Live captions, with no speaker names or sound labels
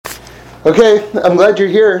Okay, I'm glad you're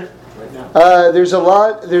here. There's a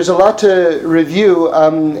lot to review.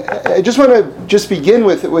 I just want to begin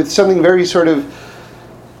with something very sort of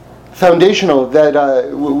foundational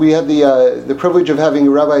that we had the privilege of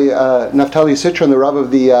having Rabbi Naftali Citron, the Rav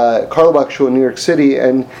of the Carlebach Shul in New York City,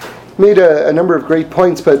 and made a number of great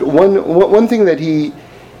points. But one thing that he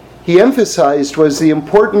emphasized was the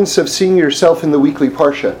importance of seeing yourself in the weekly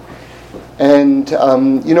parsha. And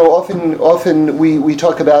often we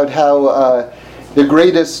talk about how the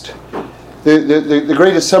greatest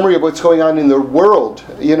summary of what's going on in the world,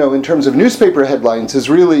 in terms of newspaper headlines, is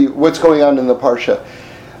really what's going on in the parsha.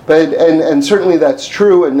 But and certainly that's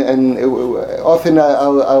true. And often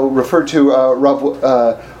I'll refer to Rav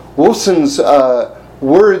Wolfson's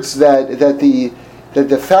words that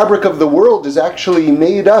the fabric of the world is actually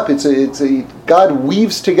made up. God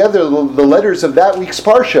weaves together the letters of that week's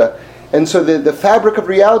parsha. And so the fabric of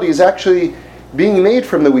reality is actually being made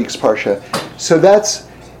from the week's parsha. So that's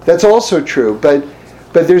also true. But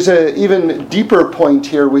there's an even deeper point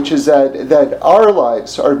here, which is that our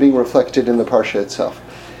lives are being reflected in the parsha itself.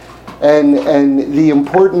 And the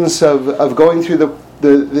importance of going through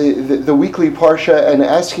the weekly parsha and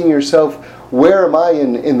asking yourself, where am I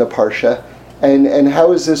in the parsha? And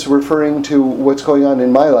how is this referring to what's going on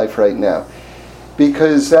in my life right now?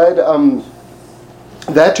 Because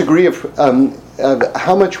that degree of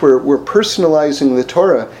how much we're personalizing the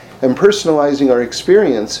Torah and personalizing our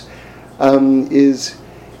experience is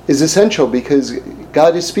essential, because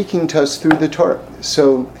God is speaking to us through the Torah.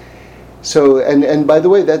 So and by the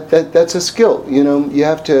way, that's a skill. You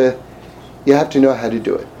have to know how to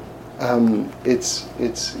do it.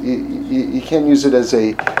 You can't use it as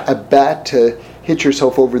a bat to hit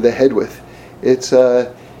yourself over the head with. It's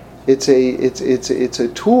a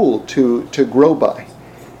tool to grow by.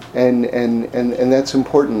 And that's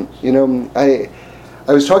important. I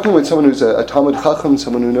was talking with someone who's a Talmud Chacham,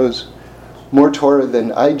 someone who knows more Torah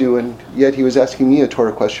than I do, and yet he was asking me a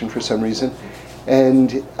Torah question for some reason.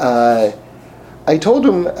 And I told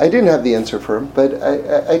him, I didn't have the answer for him, but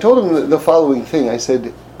I told him the following thing. I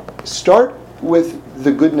said, start with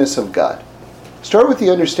the goodness of God. Start with the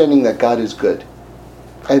understanding that God is good.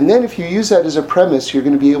 And then if you use that as a premise, you're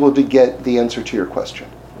going to be able to get the answer to your question.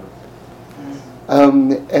 And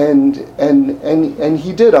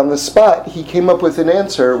he did on the spot. He came up with an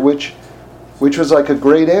answer which was like a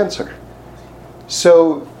great answer.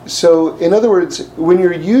 So in other words, when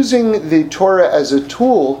you're using the Torah as a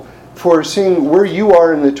tool for seeing where you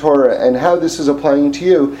are in the Torah and how this is applying to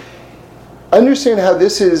you, understand how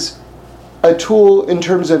this is a tool in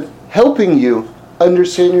terms of helping you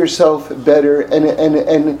understand yourself better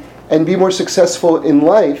and be more successful in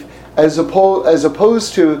life, as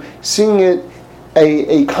opposed to seeing it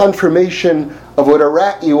a confirmation of what a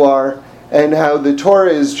rat you are, and how the Torah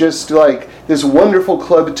is just like this wonderful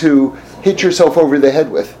club to hit yourself over the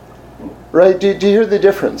head with. Right? Do you hear the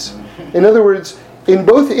difference? In other words, in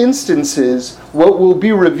both instances, what will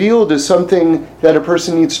be revealed is something that a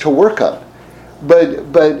person needs to work on.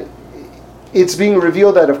 But it's being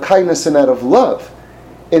revealed out of kindness and out of love,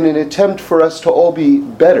 in an attempt for us to all be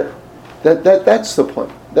better. That's the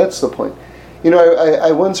point. That's the point.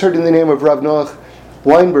 I once heard in the name of Rav Noach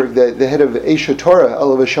Weinberg, the head of Esha Torah,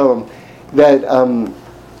 Alav Shalom, that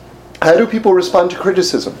how do people respond to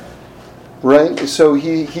criticism? Right? So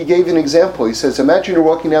he gave an example. He says, imagine you're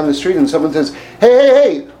walking down the street and someone says,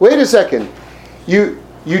 hey, wait a second. You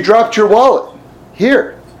dropped your wallet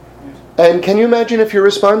here. And can you imagine if your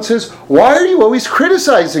response is, why are you always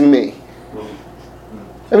criticizing me?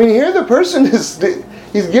 I mean, here the person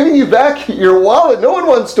he's giving you back your wallet. No one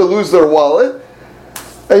wants to lose their wallet.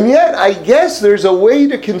 And yet, I guess there's a way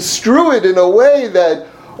to construe it in a way that,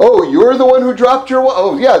 oh, you're the one who dropped your wallet.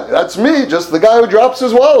 Oh, yeah, that's me, just the guy who drops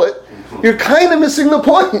his wallet. You're kind of missing the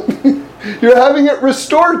point. You're having it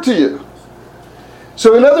restored to you.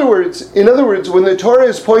 So in other words, when the Torah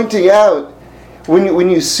is pointing out, when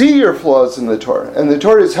you see your flaws in the Torah, and the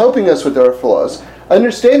Torah is helping us with our flaws,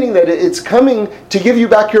 understanding that it's coming to give you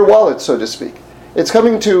back your wallet, so to speak. It's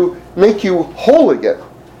coming to make you whole again,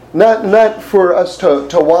 not for us to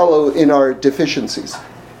wallow in our deficiencies.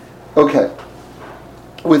 Okay.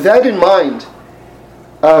 With that in mind,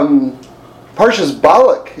 Parshas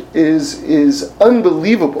Balak is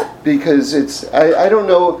unbelievable, because I don't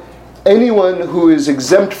know anyone who is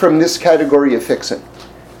exempt from this category of fixing.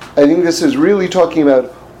 I think this is really talking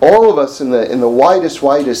about all of us in the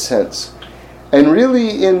widest sense, and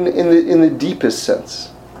really in the deepest sense.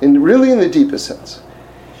 In the deepest sense.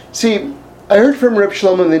 See, I heard from Reb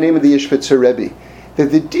Shlomo in the name of the Ishbitzer Rebbe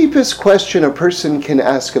that the deepest question a person can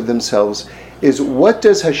ask of themselves is, what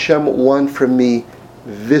does Hashem want from me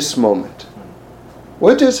this moment?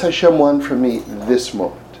 What does Hashem want from me this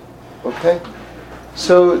moment? Okay?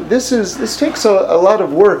 So this takes a lot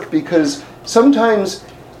of work, because sometimes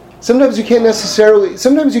you can't necessarily,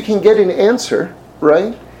 sometimes you can get an answer,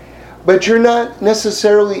 right? But you're not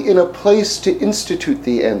necessarily in a place to institute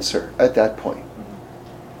the answer at that point.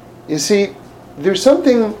 You see, there's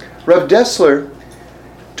something, Rav Dessler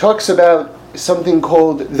talks about something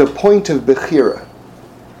called the point of Bechira.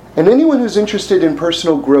 And anyone who's interested in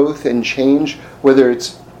personal growth and change, whether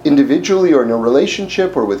it's individually or in a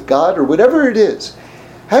relationship or with God or whatever it is,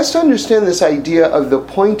 has to understand this idea of the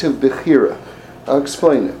point of Bechira. I'll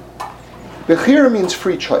explain it. Bechira means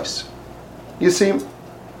free choice. You see,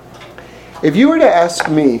 if you were to ask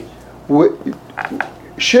me,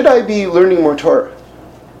 should I be learning more Torah?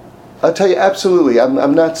 I'll tell you absolutely.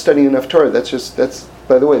 I'm not studying enough Torah.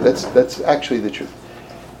 By the way, that's actually the truth.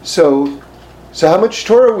 So how much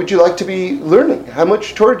Torah would you like to be learning? How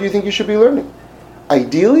much Torah do you think you should be learning?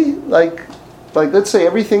 Ideally, like let's say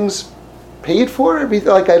everything's paid for,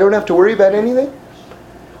 like I don't have to worry about anything.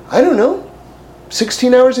 I don't know,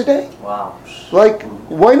 16 hours a day. Wow. Like,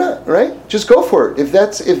 why not, right? Just go for it. If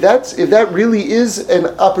that really is an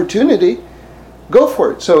opportunity, go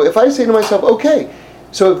for it. So if I say to myself, okay,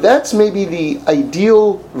 so if that's maybe the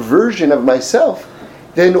ideal version of myself,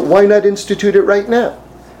 then why not institute it right now?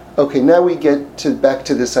 Okay, now we get back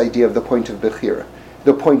to this idea of the point of Bechira,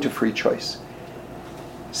 the point of free choice.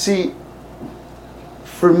 See,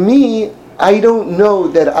 for me, I don't know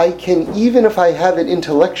that I can, even if I have it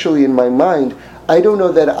intellectually in my mind, I don't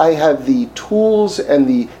know that I have the tools and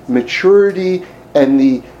the maturity and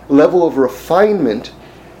the level of refinement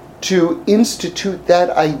to institute that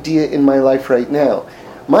idea in my life right now.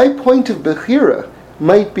 My point of Bechira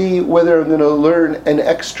might be whether I'm going to learn an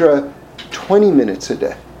extra 20 minutes a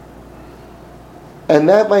day. And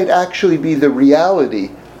that might actually be the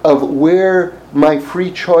reality of where my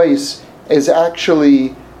free choice is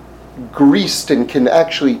actually greased and can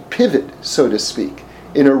actually pivot, so to speak,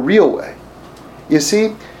 in a real way. You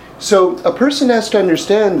see? So a person has to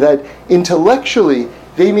understand that intellectually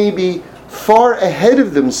they may be far ahead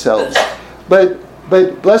of themselves, but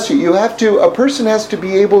bless you, a person has to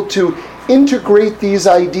be able to integrate these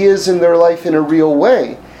ideas in their life in a real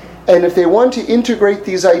way. And if they want to integrate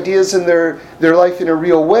these ideas in their life in a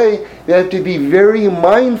real way, they have to be very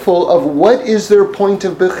mindful of what is their point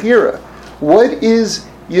of Bechira. What is,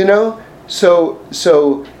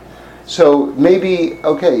 so maybe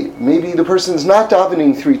the person's not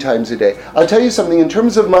davening 3 times a day. I'll tell you something, in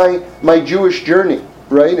terms of my Jewish journey,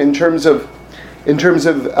 right? In terms of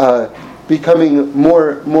becoming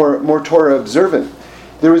more Torah observant.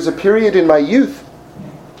 There was a period in my youth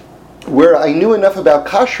where I knew enough about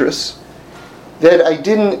kashrus that I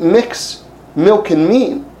didn't mix milk and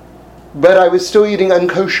meat, but I was still eating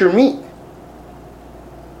unkosher meat.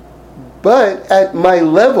 But at my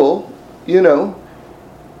level,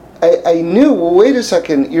 I knew, well, wait a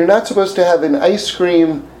second, you're not supposed to have an ice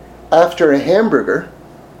cream after a hamburger,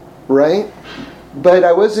 right? But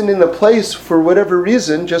I wasn't in the place, for whatever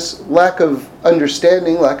reason, just lack of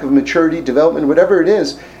understanding, lack of maturity, development, whatever it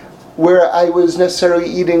is, where I was necessarily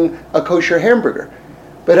eating a kosher hamburger.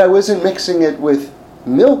 But I wasn't mixing it with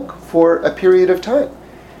milk for a period of time.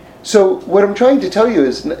 So what I'm trying to tell you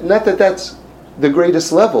is, not that that's the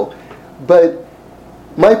greatest level, but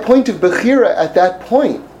my point of Bechira at that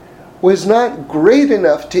point was not great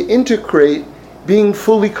enough to integrate being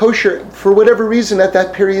fully kosher for whatever reason at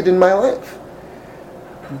that period in my life.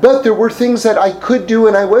 But there were things that I could do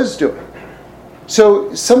and I was doing.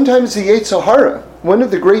 So sometimes the Yetzer Hara, one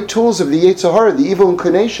of the great tools of the Yetzer Hara, the evil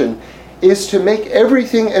inclination, is to make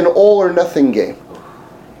everything an all or nothing game.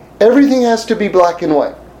 Everything has to be black and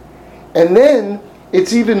white. And then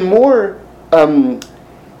it's even more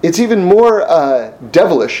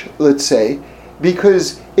devilish, let's say,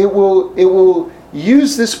 because it will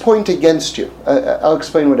use this point against you. I'll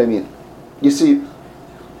explain what I mean. You see,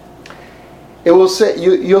 it will say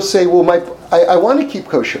you'll say, well, I want to keep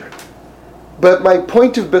kosher, but my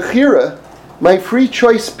point of Bechira, my free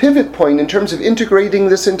choice pivot point in terms of integrating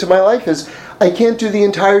this into my life is I can't do the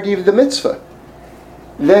entirety of the mitzvah.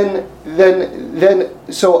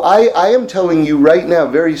 So I am telling you right now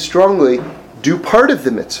very strongly, do part of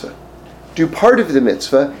the mitzvah. Do part of the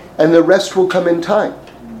mitzvah, and the rest will come in time.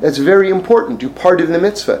 That's very important. Do part of the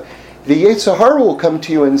mitzvah. The Yetzer Hara will come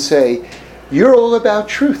to you and say, you're all about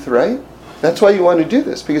truth, right? That's why you want to do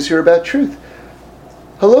this, because you're about truth.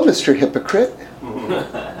 Hello, Mr. Hypocrite.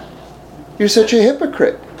 You're such a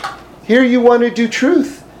hypocrite. Here you want to do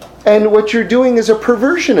truth, and what you're doing is a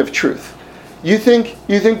perversion of truth. You think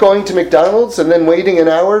going to McDonald's and then waiting an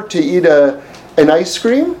hour to eat and ice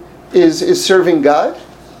cream is serving God?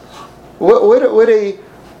 What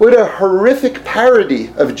a horrific parody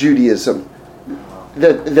of Judaism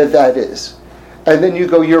that is. And then you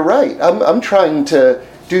go, you're right. I'm trying to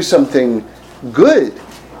do something good,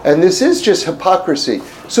 and this is just hypocrisy.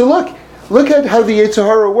 So look at how the Yetzer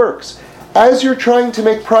Hara works. As you're trying to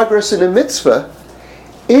make progress in a mitzvah,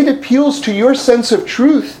 it appeals to your sense of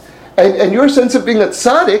truth and your sense of being a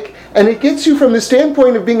tzaddik, and it gets you from the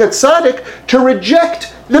standpoint of being a tzaddik to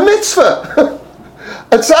reject the mitzvah.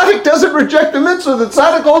 A tzaddik doesn't reject the mitzvah. The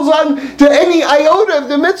tzaddik holds on to any iota of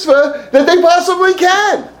the mitzvah that they possibly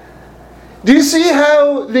can. Do you see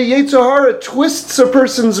how the Yetzer Hara twists a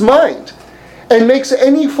person's mind and makes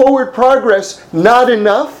any forward progress not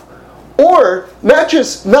enough, or not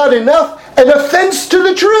just not enough, an offense to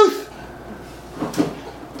the truth?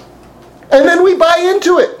 And then we buy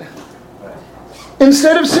into it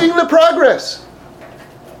instead of seeing the progress.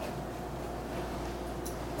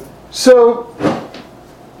 So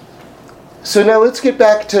now let's get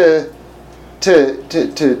back to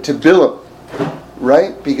Bilam,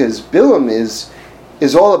 right? Because Bilam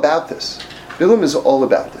is all about this. Bilam is all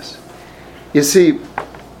about this. You see,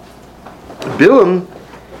 Bilam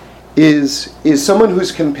is someone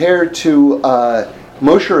who's compared to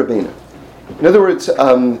Moshe Rabbeinu. In other words,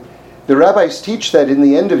 the rabbis teach that in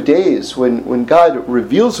the end of days, when God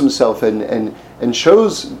reveals himself and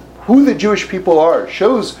shows who the Jewish people are,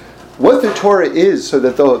 shows what the Torah is, so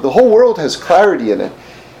that the whole world has clarity in it.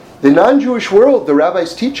 The non-Jewish world, the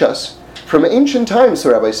rabbis teach us, from ancient times the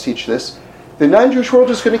rabbis teach this, the non-Jewish world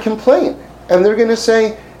is going to complain. And they're going to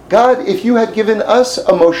say, God, if you had given us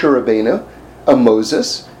a Moshe Rabbeinu, a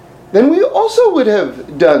Moses, then we also would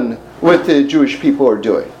have done what the Jewish people are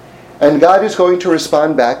doing. And God is going to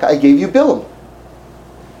respond back, I gave you Bilam.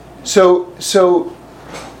 So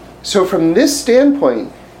from this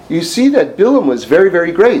standpoint, you see that Bilam was very,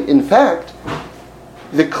 very great. In fact,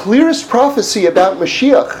 the clearest prophecy about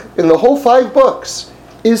Mashiach in the whole 5 books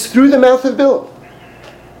is through the mouth of Bilam.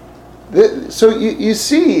 So you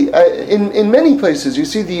see, in many places, you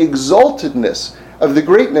see the exaltedness of the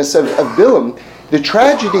greatness of Bilam. The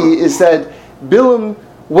tragedy is that Bilam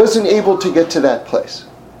wasn't able to get to that place.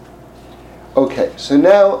 Okay, so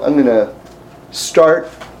now I'm going to start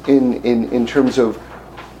in terms of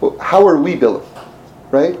how are we Bilam,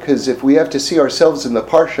 right? Because if we have to see ourselves in the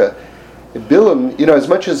Parsha, Bilam, as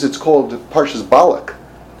much as it's called Parshas Balak,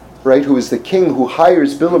 right, who is the king who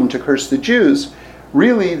hires Bilam to curse the Jews,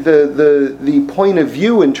 really the point of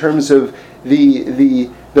view in terms of the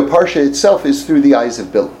Parsha itself is through the eyes of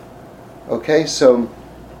Bilam. Okay, so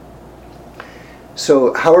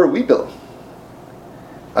how are we Bilam?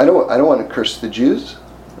 I don't want to curse the Jews.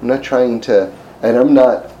 I'm not trying to, and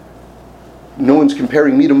no one's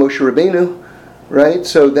comparing me to Moshe Rabbeinu, right?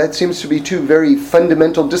 So that seems to be two very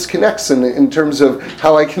fundamental disconnects in terms of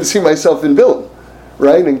how I can see myself in Bilam,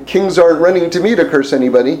 right? And kings aren't running to me to curse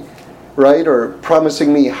anybody, right? Or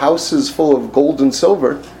promising me houses full of gold and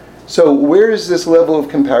silver. So where is this level of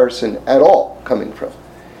comparison at all coming from?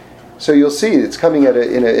 So you'll see it's coming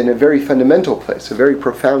in a very fundamental place, a very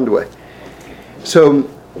profound way. So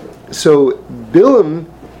Bilam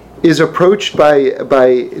is approached by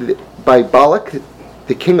Balak,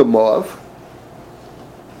 the king of Moab,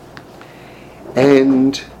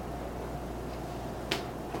 and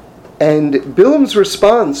Bilam's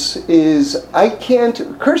response is, I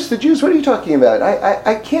can't curse the Jews. What are you talking about?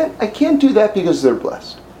 I can't do that because they're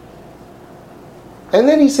blessed. And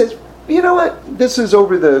then he says, you know what? This is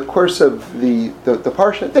over the course of the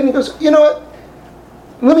Parsha. Then he goes, you know what?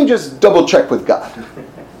 Let me just double check with God.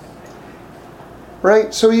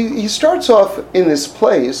 Right? So he starts off in this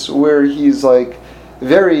place where he's like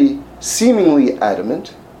very seemingly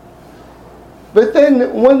adamant. But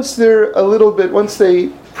then once they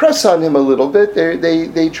press on him a little bit,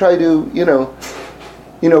 they try to,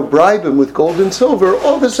 bribe him with gold and silver.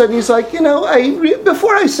 All of a sudden he's like,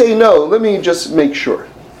 before I say no, let me just make sure.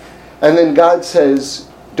 And then God says,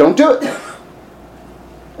 don't do it.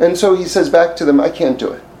 And so he says back to them, I can't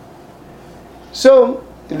do it. So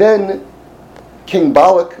then King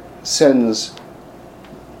Balak sends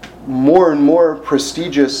more and more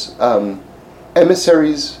prestigious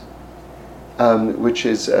emissaries, which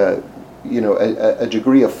is a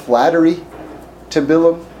degree of flattery to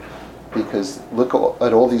Bilam, because look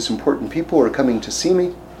at all these important people who are coming to see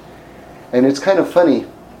me. And it's kind of funny.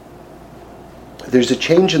 There's a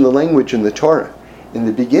change in the language in the Torah. In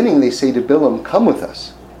the beginning, they say to Bilam, come with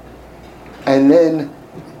us. And then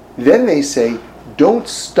they say, don't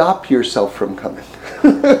stop yourself from coming.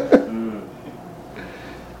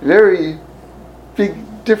 Very big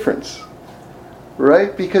difference.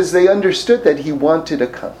 right? Because they understood that he wanted to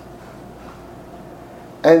come.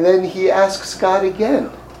 And then he asks God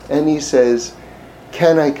again, and he says,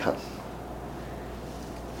 can I come?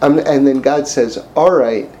 And then God says, all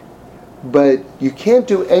right, but you can't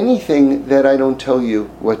do anything that I don't tell you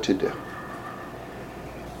what to do.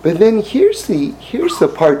 But then here's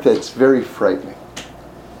the part that's very frightening.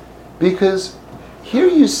 Because here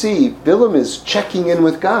you see Bilam is checking in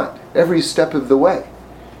with God every step of the way.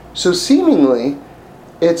 So seemingly,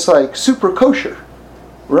 it's like super kosher,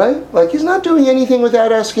 right? Like he's not doing anything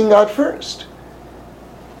without asking God first.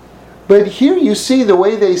 But here you see the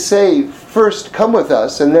way they say, first come with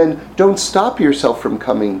us, and then don't stop yourself from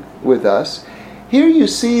coming with us. Here you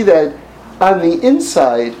see that on the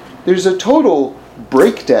inside, there's a total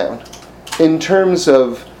breakdown in terms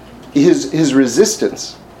of his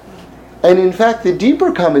resistance. And in fact, the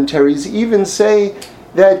deeper commentaries even say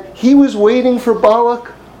that he was waiting for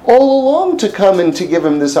Balak all along to come and to give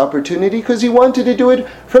him this opportunity because he wanted to do it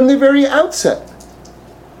from the very outset.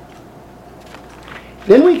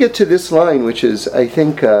 Then we get to this line, which is, I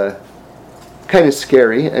think, kind of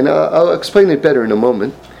scary, and I'll explain it better in a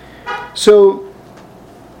moment. So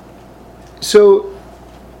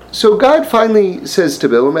God finally says to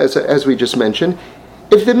Bilam, as we just mentioned,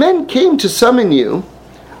 if the men came to summon you,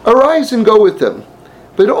 arise and go with them,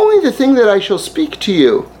 but only the thing that I shall speak to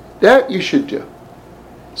you, that you should do.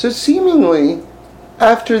 So seemingly,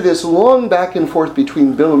 after this long back and forth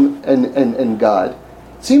between Bilam and God,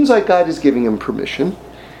 it seems like God is giving him permission.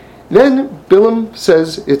 Then Bilam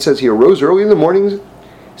says, it says he arose early in the morning,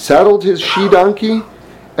 saddled his she-donkey,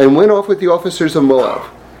 and went off with the officers of Moab.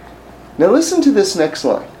 Now listen to this next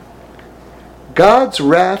line. God's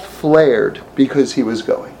wrath flared because he was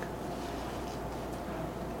going.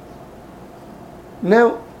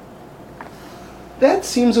 Now, that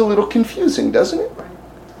seems a little confusing, doesn't it?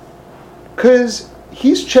 Because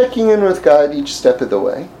he's checking in with God each step of the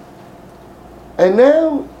way. And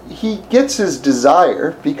now he gets his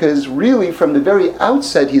desire, because really from the very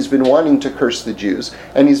outset he's been wanting to curse the Jews.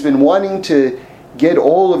 And he's been wanting to get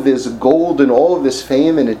all of this gold and all of this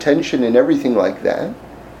fame and attention and everything like that.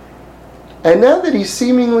 And now that he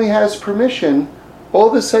seemingly has permission, all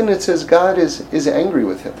of a sudden it says God is angry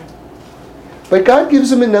with him. But God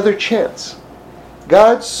gives him another chance.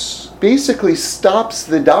 God basically stops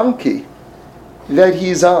the donkey that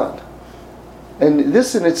he's on. And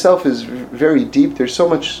this in itself is very deep. There's so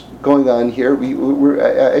much going on here.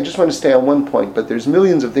 I just want to stay on one point, but there's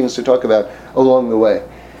millions of things to talk about along the way.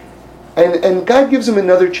 And God gives him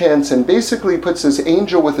another chance and basically puts this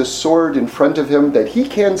angel with a sword in front of him that he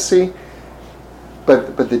can't see,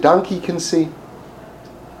 but the donkey can see.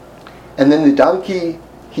 And then the donkey,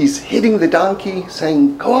 he's hitting the donkey,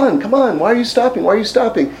 saying, go on, come on, why are you stopping? Why are you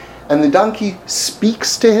stopping? And the donkey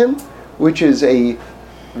speaks to him, which is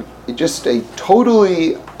just a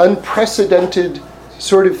totally unprecedented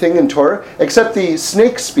sort of thing in Torah, except the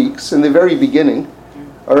snake speaks in the very beginning.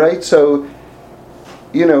 All right, so,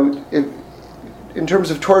 you know, in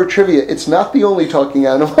terms of Torah trivia, it's not the only talking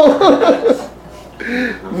animal.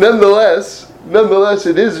 Nonetheless,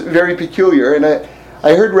 it is very peculiar. And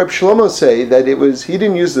I heard Reb Shlomo say that he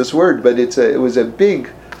didn't use this word, but it was a big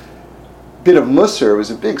bit of musar, it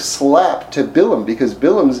was a big slap to Bilam, because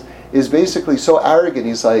Bilam is basically so arrogant.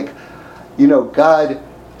 He's like, you know, God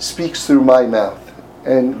speaks through my mouth.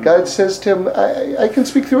 And God says to him, I can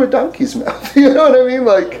speak through a donkey's mouth. You know what I mean?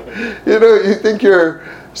 Like, you know, you think you're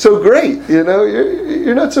so great, you know,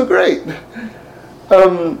 you're not so great.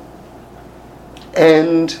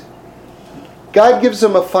 And God gives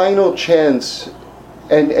him a final chance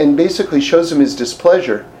and basically shows him his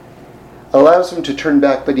displeasure, allows him to turn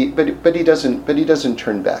back, but he doesn't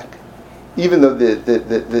turn back. Even though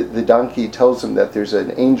the donkey tells him that there's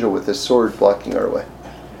an angel with a sword blocking our way.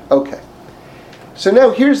 Okay. So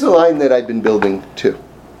now here's the line that I've been building to.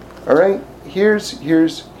 All right? Here's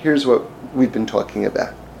what we've been talking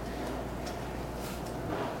about.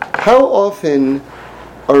 How often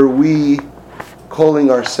are we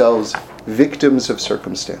calling ourselves victims of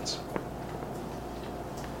circumstance?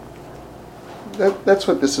 That's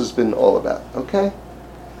what this has been all about, okay?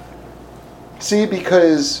 See,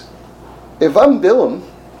 because if I'm Bilam,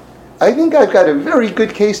 I think I've got a very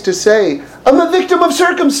good case to say, I'm a victim of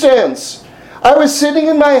circumstance. I was sitting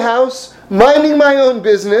in my house, minding my own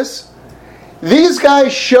business. These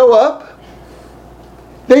guys show up.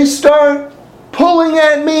 They start pulling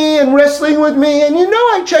at me and wrestling with me. And you know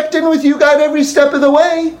I checked in with you God every step of the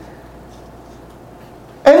way.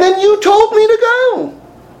 And then you told me to go.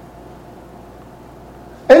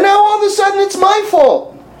 And now all of a sudden it's my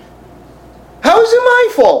fault. How is it my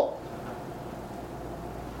fault?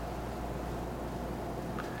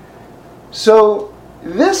 So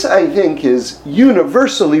this, I think, is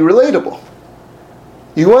universally relatable.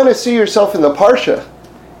 You want to see yourself in the Parsha.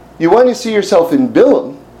 You want to see yourself in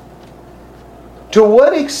Bilam. To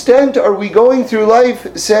what extent are we going through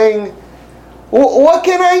life saying, what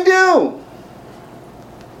can I do?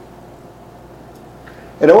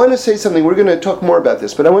 And I want to say something, we're going to talk more about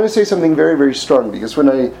this, but I want to say something very, very strong, because when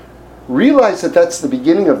I realized that that's the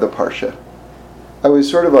beginning of the Parsha, I was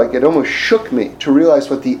sort of like, it almost shook me to realize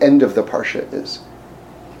what the end of the Parsha is.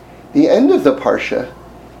 The end of the Parsha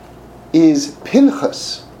is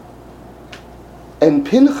Pinchas. And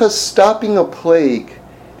Pinchas stopping a plague.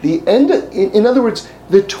 The end, in other words,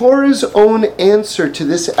 the Torah's own answer to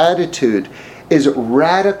this attitude is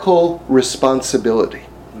radical responsibility.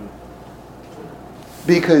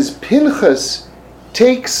 Because Pinchas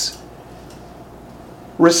takes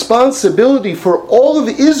responsibility for all of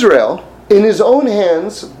Israel in his own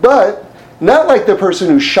hands, but not like the person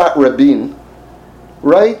who shot Rabin,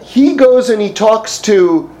 right? He goes and he talks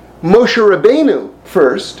to Moshe Rabbeinu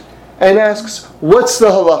first and asks, what's the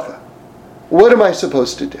halacha? What am I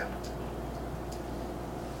supposed to do?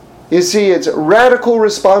 You see, it's radical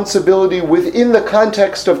responsibility within the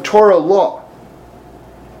context of Torah law.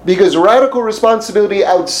 Because radical responsibility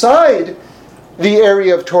outside the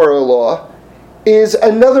area of Torah law is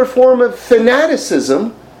another form of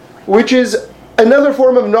fanaticism, which is another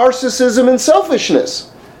form of narcissism and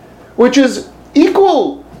selfishness, which is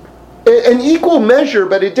an equal measure,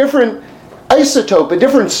 but a different isotope, a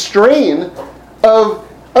different strain of,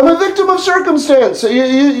 I'm a victim of circumstance.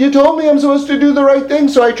 You told me I'm supposed to do the right thing,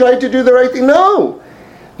 so I tried to do the right thing. No!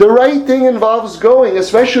 The right thing involves going,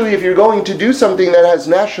 especially if you're going to do something that has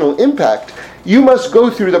national impact, you must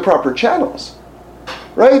go through the proper channels.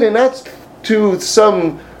 Right? And that's to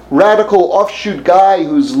some radical offshoot guy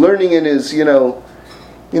who's learning in his,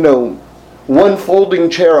 one folding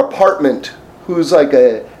chair apartment, who's like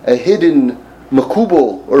a hidden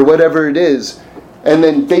makubal or whatever it is, and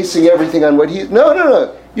then basing everything on what he...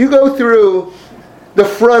 No. You go through the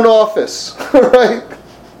front office, right?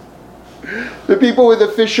 The people with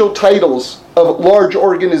official titles of large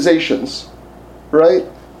organizations, right?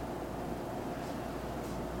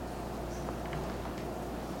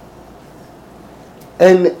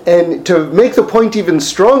 And to make the point even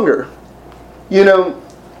stronger,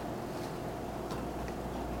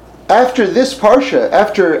 after this Parsha,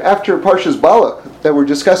 after Parshas Balak that we're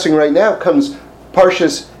discussing right now, comes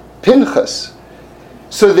Parshas Pinchas.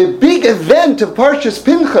 So the big event of Parshas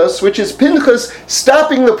Pinchas, which is Pinchas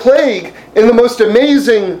stopping the plague in the most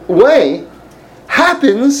amazing way,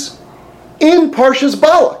 happens in Parshas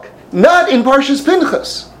Balak, not in Parshas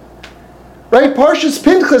Pinchas. Right? Parshas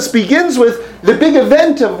Pinchas begins with the big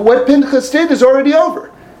event of what Pinchas did is already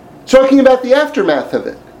over. Talking about the aftermath of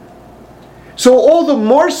it. So all the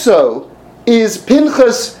more so is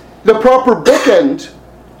Pinchas the proper bookend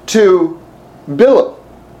to Bilam.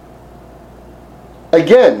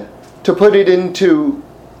 Again, to put it into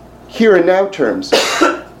here and now terms,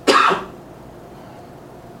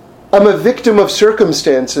 I'm a victim of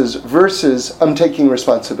circumstances versus I'm taking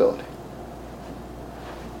responsibility.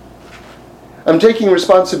 I'm taking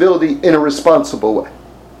responsibility in a responsible way.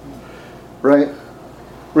 Right?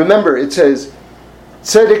 Remember, it says,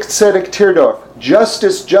 Tzedek, tzedek tirdof,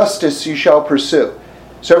 justice, justice you shall pursue.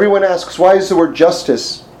 So everyone asks, why is the word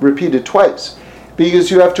justice repeated twice?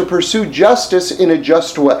 Because you have to pursue justice in a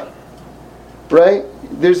just way. Right?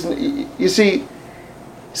 You see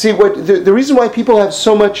what the reason why people have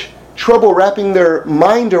so much trouble wrapping their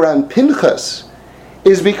mind around Pinchas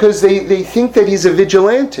is because they think that he's a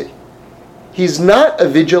vigilante. He's not a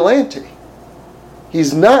vigilante.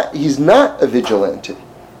 He's not a vigilante.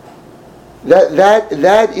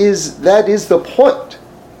 That is the point.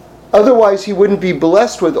 Otherwise, he wouldn't be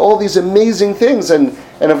blessed with all these amazing things. And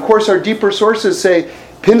of course, our deeper sources say,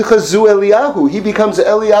 Pinchas zu Eliyahu. He becomes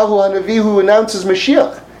Eliyahu HaNavi who announces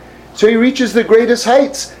Mashiach. So he reaches the greatest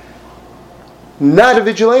heights. Not a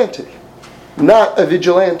vigilante. Not a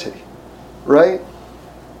vigilante. Right?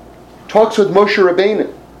 Talks with Moshe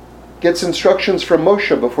Rabbeinu. Gets instructions from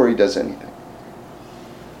Moshe before he does anything.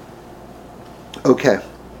 Okay.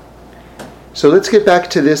 So let's get back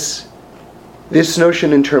to this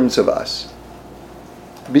notion in terms of us.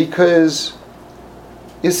 Because,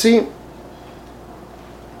 you see,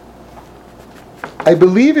 I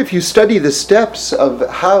believe if you study the steps of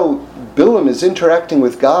how Bilam is interacting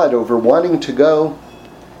with God over wanting to go,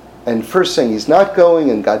 and first saying he's not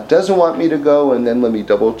going, and God doesn't want me to go, and then let me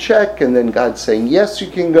double check, and then God saying, yes,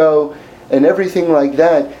 you can go, and everything like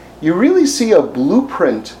that, you really see a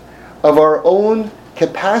blueprint of our own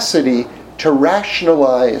capacity to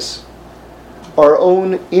rationalize our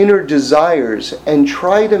own inner desires and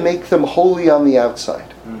try to make them holy on the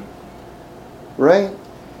outside. Right?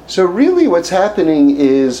 So really what's happening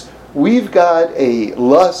is we've got a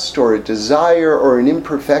lust or a desire or an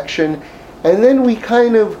imperfection, and then we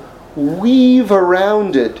kind of weave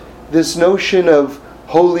around it this notion of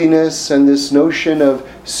holiness and this notion of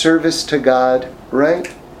service to God,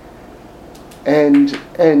 right? And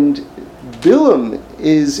Bilam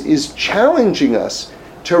is challenging us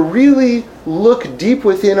to really look deep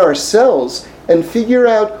within ourselves and figure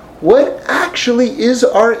out what actually is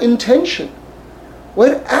our intention.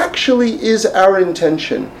 What actually is our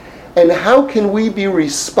intention? And how can we be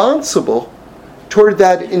responsible toward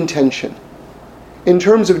that intention in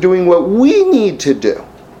terms of doing what we need to do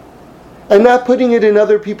and not putting it in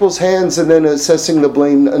other people's hands and then assessing the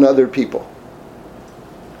blame on other people.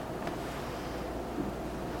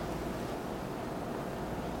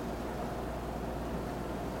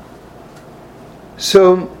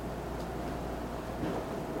 So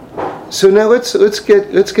now let's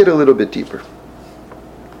get a little bit deeper.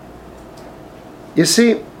 You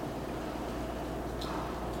see,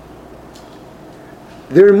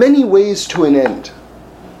 there are many ways to an end.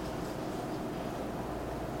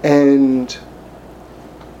 And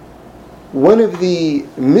one of the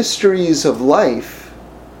mysteries of life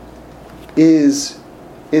is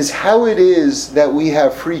how it is that we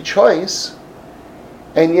have free choice,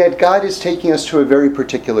 and yet God is taking us to a very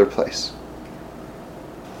particular place.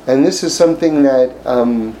 And this is something that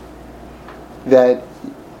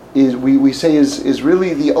we say is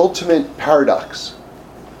really the ultimate paradox.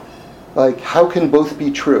 Like, how can both be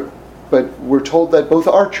true? But we're told that both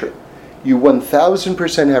are true. You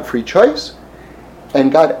 1000% have free choice,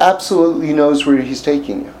 and God absolutely knows where He's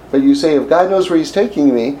taking you. But you say, if God knows where He's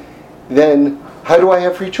taking me, then how do I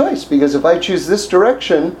have free choice? Because if I choose this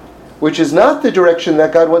direction, which is not the direction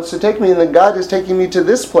that God wants to take me, and then God is taking me to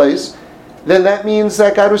this place, then that means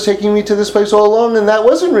that God was taking me to this place all along, and that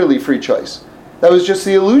wasn't really free choice. That was just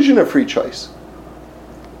the illusion of free choice.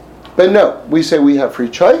 But no, we say we have free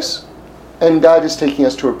choice, and God is taking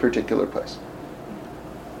us to a particular place.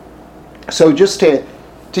 So just to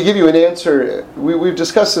give you an answer, we've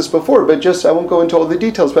discussed this before, but I won't go into all the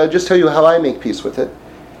details, but I'll just tell you how I make peace with it.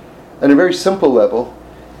 On a very simple level,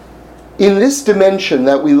 in this dimension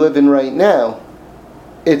that we live in right now,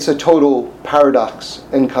 it's a total paradox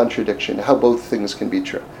and contradiction, how both things can be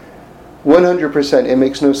true. 100%, it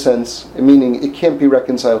makes no sense, meaning it can't be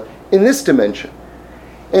reconciled in this dimension.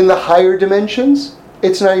 In the higher dimensions,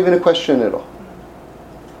 it's not even a question at all.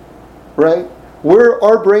 Right? Where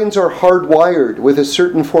our brains are hardwired with a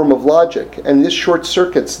certain form of logic, and this short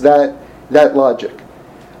circuits that logic.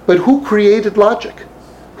 But who created logic?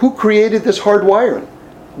 Who created this hardwiring?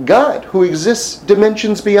 God, who exists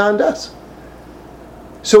dimensions beyond us.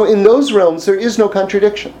 So in those realms, there is no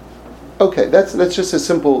contradiction. Okay, that's just a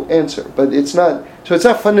simple answer, but it's not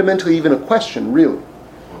fundamentally even a question, really.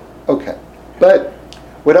 Okay, but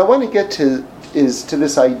what I want to get to is to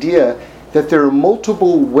this idea that there are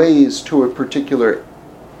multiple ways to a particular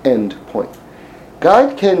end point.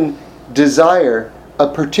 God can desire a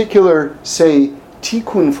particular, say,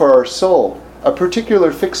 tikkun for our soul, a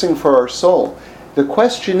particular fixing for our soul. The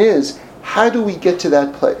question is, how do we get to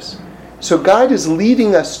that place? So God is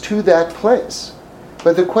leading us to that place.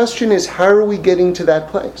 But the question is, how are we getting to that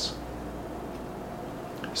place?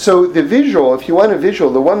 So the visual, if you want a visual,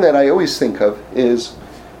 the one that I always think of is,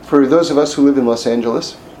 for those of us who live in Los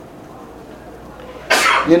Angeles,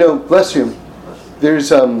 bless you,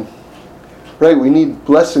 there's, right, we need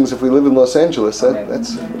blessings if we live in Los Angeles,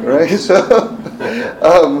 that's, right? So,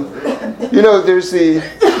 there's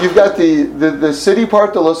you've got the city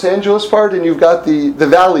part, the Los Angeles part, and you've got the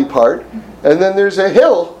valley part, and then there's a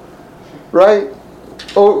hill, right,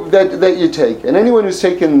 that you take. And anyone who's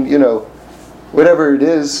taken, whatever it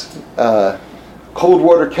is,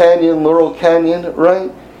 Coldwater Canyon, Laurel Canyon,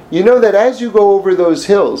 right, you know that as you go over those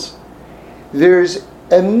hills, there's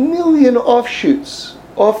a million offshoots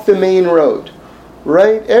off the main road,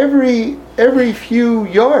 right? Every few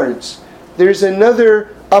yards, there's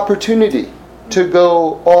another opportunity to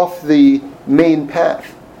go off the main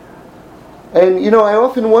path. And, I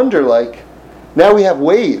often wonder, now we have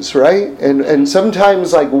Waze, right? And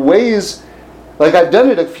sometimes, Waze, I've done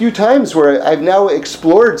it a few times where I've now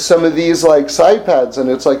explored some of these, side paths, and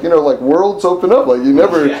it's worlds open up. You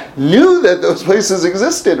never knew that those places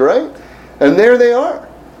existed, right? And there they are.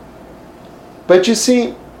 But you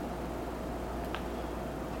see,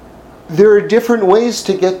 there are different ways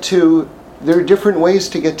to get to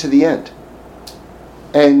the end.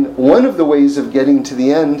 And one of the ways of getting to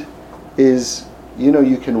the end is,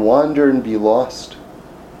 you can wander and be lost.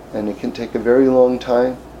 and it can take a very long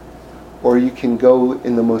time, or you can go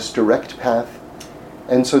in the most direct path.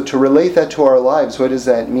 And so to relate that to our lives, what does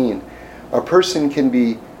that mean? A person can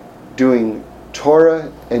be doing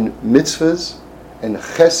Torah and mitzvahs and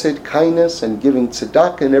chesed, kindness, and giving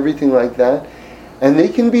tzedakah and everything like that, and they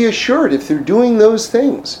can be assured, if they're doing those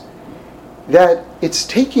things, that it's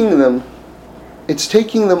taking them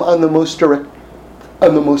on the most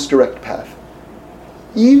direct path.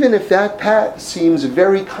 Even if that path seems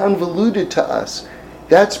very convoluted to us,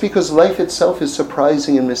 that's because life itself is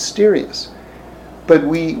surprising and mysterious. But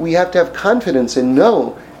we have to have confidence and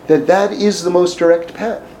know that that is the most direct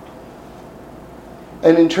path.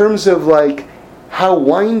 And in terms of like how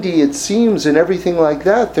windy it seems and everything like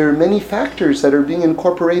that, there are many factors that are being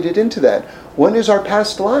incorporated into that. One is our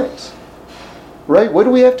past lives, right? What do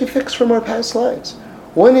we have to fix from our past lives?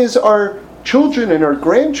 One is our children and our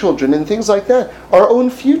grandchildren and things like that, our own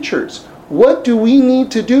futures. What do we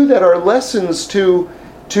need to do that are lessons to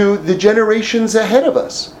the generations ahead of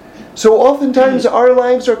us? So oftentimes our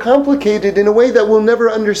lives are complicated in a way that we'll never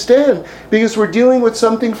understand because we're dealing with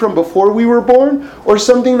something from before we were born or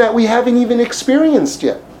something that we haven't even experienced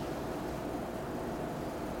yet.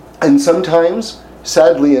 And sometimes,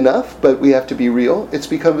 sadly enough, but we have to be real, it's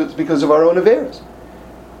because of our own affairs,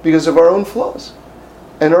 because of our own flaws.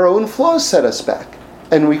 And our own flaws set us back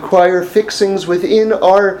and require fixings within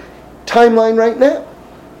our timeline right now.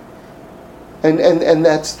 And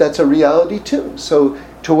that's a reality too. So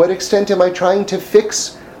to what extent am I trying to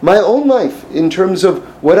fix my own life in terms of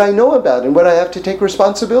what I know about and what I have to take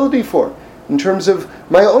responsibility for, in terms of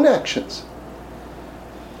my own actions?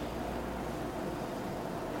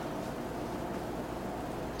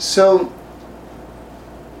 So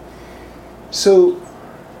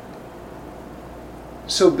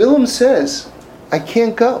Bilam says, I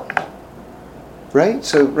can't go. Right?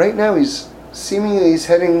 So right now he's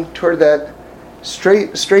heading toward that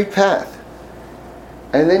straight path.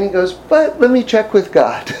 And then he goes, but let me check with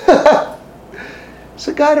God.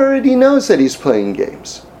 So God already knows that he's playing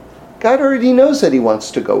games. God already knows that he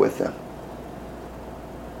wants to go with them.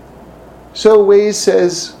 So Waze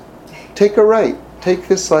says, take a right. Take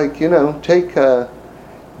this take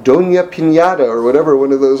Doña Pinata or whatever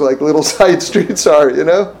one of those like little side streets are, And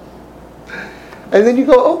then you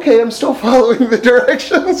go, okay, I'm still following the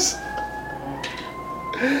directions.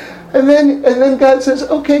 And then God says,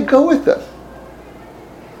 okay, go with them.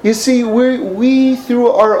 You see, we through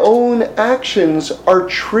our own actions are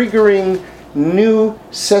triggering new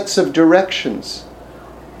sets of directions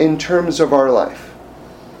in terms of our life.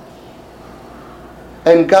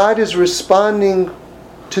 And God is responding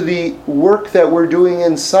to the work that we're doing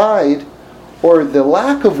inside, or the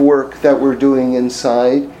lack of work that we're doing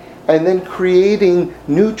inside, and then creating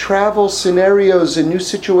new travel scenarios and new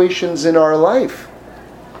situations in our life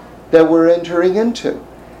that we're entering into.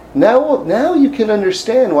 Now you can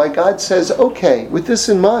understand why God says, okay, with this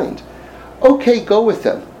in mind, okay, go with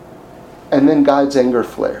them. And then God's anger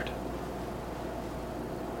flared.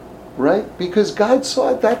 Right? Because God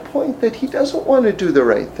saw at that point that he doesn't want to do the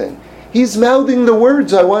right thing. He's mouthing the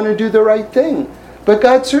words, I want to do the right thing. But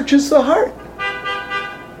God searches the heart.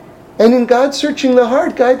 And in God searching the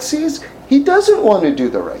heart, God sees he doesn't want to do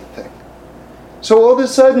the right thing. So all of a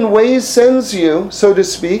sudden, Waze sends you, so to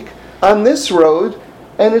speak, on this road,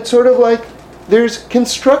 and it's sort of like there's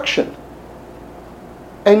construction.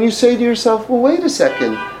 And you say to yourself, well, wait a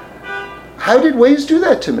second. How did Waze do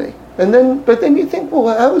that to me? But then you think,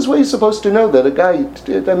 well, how is Waze supposed to know that a guy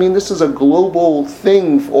did? I mean, this is a global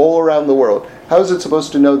thing all around the world. How is it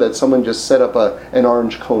supposed to know that someone just set up an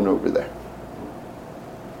orange cone over there?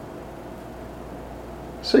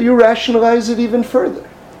 So you rationalize it even further.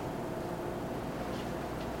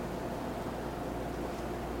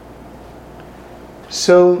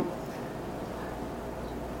 So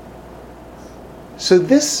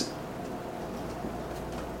this,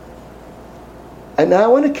 and now I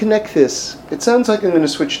want to connect this. It sounds like I'm going to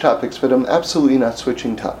switch topics, but I'm absolutely not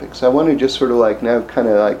switching topics. I want to just sort of like now kind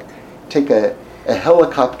of like take a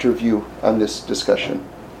helicopter view on this discussion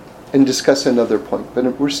and discuss another point.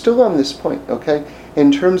 But we're still on this point, okay?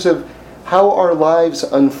 In terms of how our lives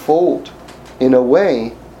unfold in a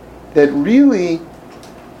way that really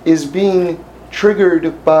is being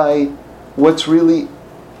triggered by what's really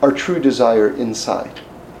our true desire inside.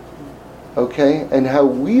 Okay? And how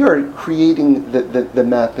we are creating the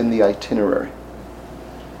map and the itinerary.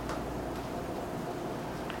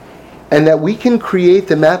 And that we can create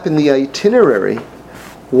the map and the itinerary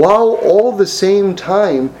while all the same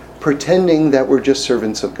time pretending that we're just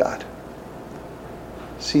servants of God.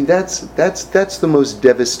 See, that's the most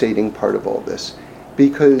devastating part of all this.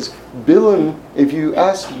 Because Bilam, if you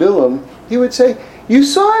ask Bilam, he would say, you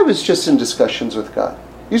saw I was just in discussions with God.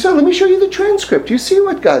 You saw, let me show you the transcript. You see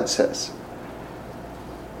what God says.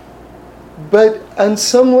 But on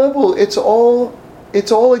some level, it's all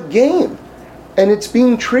a game. And it's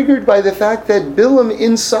being triggered by the fact that Bilam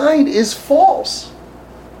inside is false.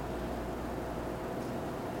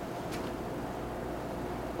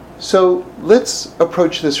 So let's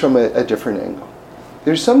approach this from a different angle.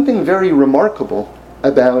 There's something very remarkable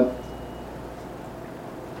about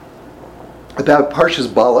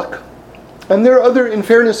Parshas Balak. And there are other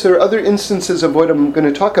instances of what I'm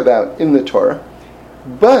going to talk about in the Torah.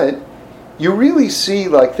 But you really see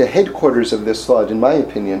like the headquarters of this thought, in my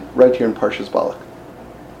opinion, right here in Parshas Balak.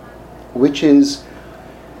 Which is,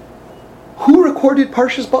 who recorded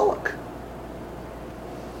Parshas Balak?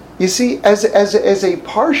 You see, as a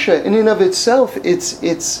parsha in and of itself,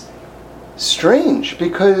 it's strange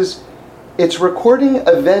because it's recording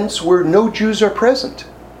events where no Jews are present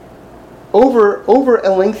over a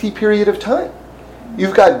lengthy period of time.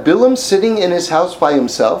 You've got Bilam sitting in his house by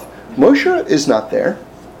himself. Moshe is not there.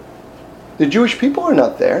 The Jewish people are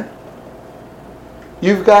not there.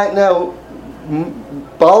 You've got now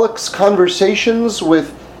Balak's conversations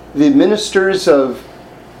with the ministers of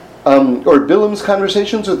or Bilam's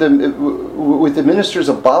conversations with the ministers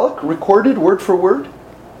of Balak, recorded word for word.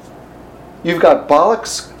 You've got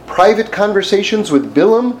Balak's private conversations with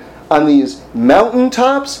Bilam on these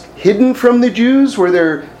mountaintops, hidden from the Jews, where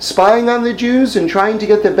they're spying on the Jews and trying to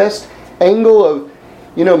get the best angle of,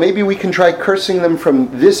 maybe we can try cursing them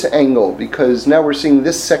from this angle, because now we're seeing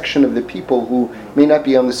this section of the people who may not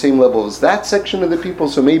be on the same level as that section of the people,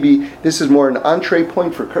 so maybe this is more an entree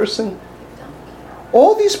point for cursing.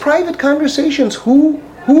 All these private conversations, who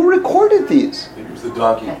recorded these? I think it was the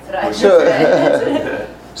donkey. That's what I just said.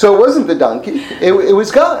 So it wasn't the donkey. It was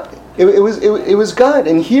God. It was God.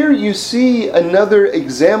 And here you see another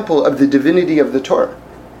example of the divinity of the Torah.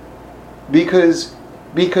 Because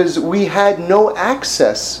we had no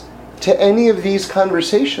access to any of these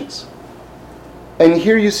conversations. And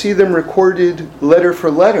here you see them recorded letter for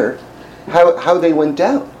letter, how they went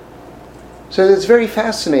down. So it's very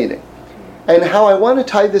fascinating. And how I want to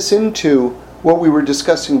tie this into what we were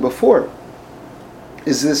discussing before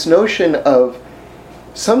is this notion of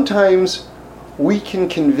sometimes we can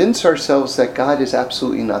convince ourselves that God is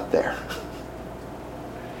absolutely not there.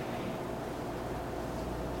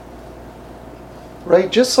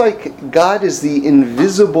 Right? Just like God is the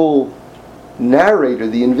invisible narrator,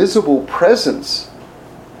 the invisible presence,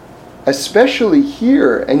 especially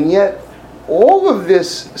here, and yet all of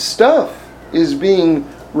this stuff is being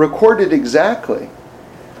recorded exactly.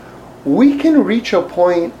 We can reach a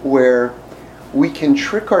point where we can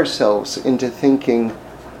trick ourselves into thinking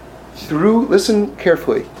listen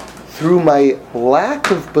carefully, through my lack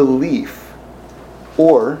of belief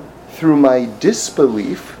or through my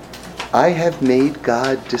disbelief, I have made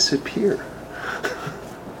God disappear.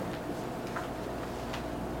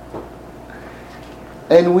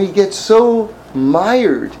 And we get so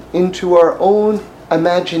mired into our own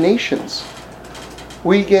imaginations.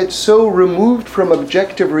 We get so removed from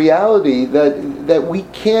objective reality that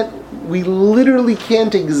we literally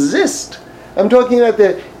can't exist. I'm talking about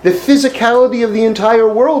the physicality of the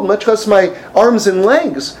entire world, much less my arms and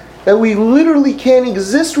legs, that we literally can't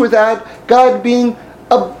exist without God being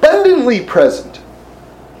abundantly present.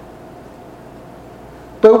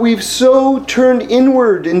 But we've so turned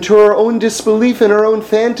inward into our own disbelief and our own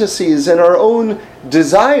fantasies and our own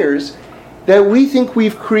desires that we think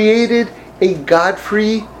we've created a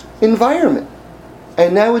God-free environment.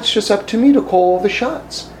 And now it's just up to me to call all the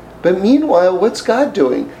shots. But meanwhile, what's God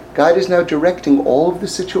doing? God is now directing all of the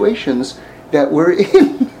situations that we're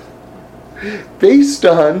in based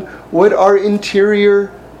on what our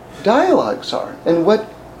interior dialogues are and what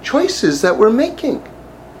choices that we're making.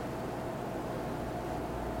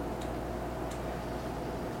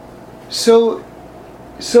 So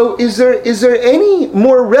is there any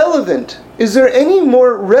more relevant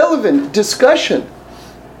discussion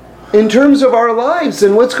in terms of our lives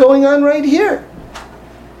than what's going on right here?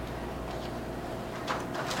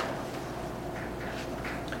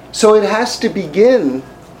 So it has to begin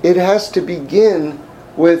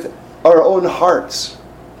with our own hearts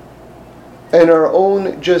and our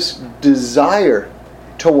own just desire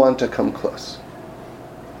to want to come close.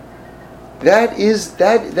 That is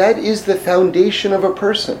the foundation of a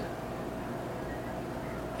person.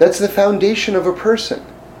 That's the foundation of a person.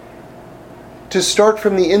 To start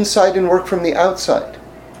from the inside and work from the outside.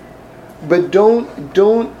 But don't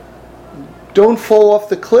fall off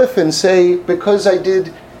the cliff and say, because I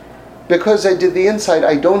did the inside,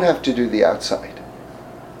 I don't have to do the outside.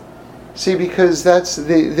 See, because that's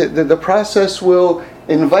the process will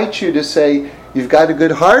invite you to say, you've got a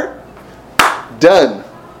good heart? Done.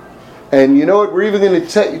 And you know what, we're even going to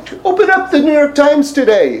tell you, open up the New York Times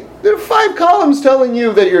today. There are 5 columns telling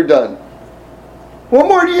you that you're done. What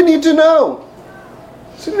more do you need to know?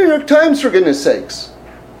 It's the New York Times, for goodness sakes.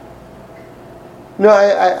 No,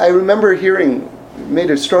 I remember hearing, it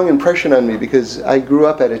made a strong impression on me because I grew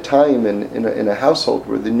up at a time in a household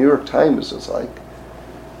where the New York Times was like,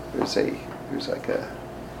 there's like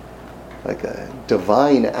a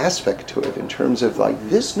divine aspect to it in terms of like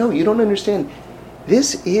this. No, you don't understand.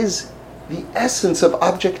 This is the essence of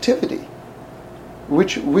objectivity,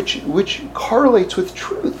 which correlates with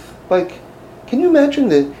truth. Like, can you imagine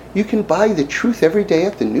that you can buy the truth every day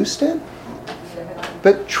at the newsstand?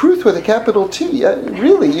 But truth with a capital T,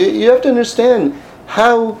 really, you have to understand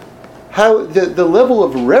how the level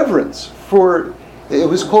of reverence for, it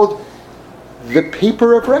was called the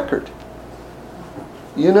paper of record.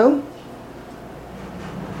 You know?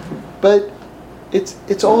 But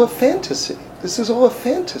it's all a fantasy. This is all a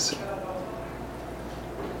fantasy.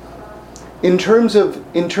 In terms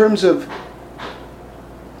of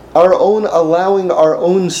our own allowing our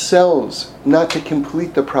own selves not to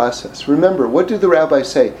complete the process. Remember, what do the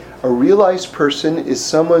rabbis say? A realized person is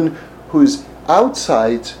someone whose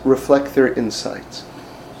outsides reflect their insides.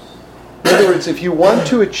 In other words, if you want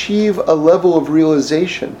to achieve a level of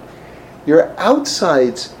realization, your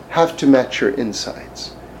outsides have to match your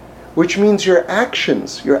insides. Which means your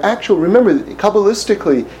actions, remember,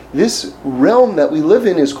 Kabbalistically, this realm that we live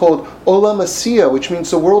in is called Olam Asiyah, which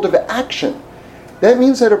means the world of action. That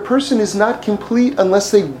means that a person is not complete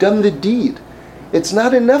unless they've done the deed. It's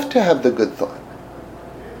not enough to have the good thought.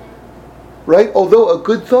 Right? Although a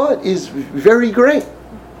good thought is very great,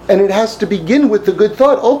 and it has to begin with the good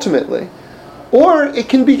thought ultimately. Or it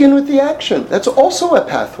can begin with the action. That's also a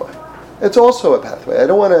pathway. It's also a pathway. I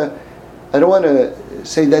don't want to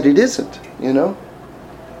say that it isn't, you know?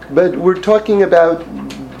 But we're talking about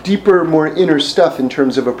deeper, more inner stuff in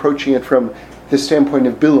terms of approaching it from the standpoint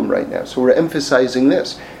of Bilam right now. So we're emphasizing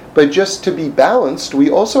this. But just to be balanced, we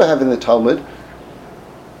also have in the Talmud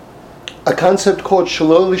a concept called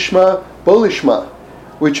Shelo Lishma Bo Lishma,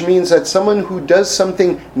 which means that someone who does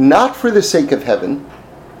something not for the sake of heaven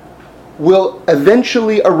will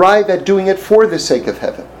eventually arrive at doing it for the sake of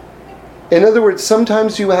heaven. In other words,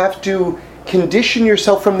 sometimes you have to condition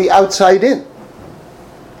yourself from the outside in.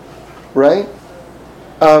 Right?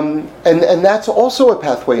 And that's also a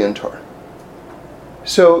pathway in Torah.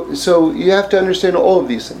 So you have to understand all of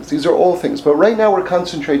these things. These are all things. But right now we're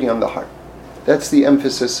concentrating on the heart. That's the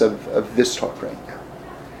emphasis of this talk right now.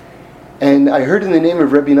 And I heard in the name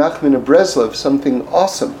of Rabbi Nachman of Breslov something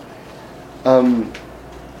awesome.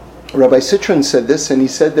 Rabbi Citron said this, and he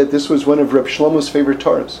said that this was one of Reb Shlomo's favorite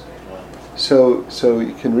Torahs. So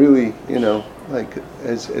you can really, like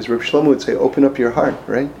as Reb Shlomo would say, open up your heart,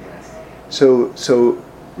 right? So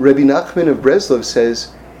Rabbi Nachman of Breslov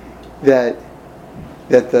says that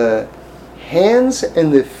the hands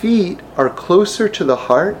and the feet are closer to the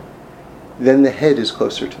heart than the head is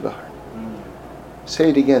closer to the heart. Say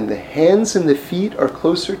it again. The hands and the feet are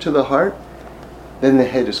closer to the heart than the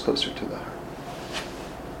head is closer to the heart.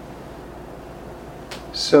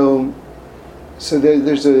 So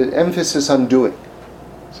there's an emphasis on doing.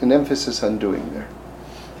 It's an emphasis on doing there,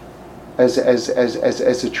 as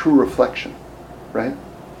a true reflection, right?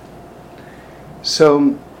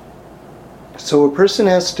 So a person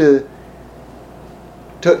has to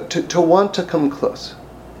want to come close,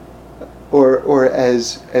 or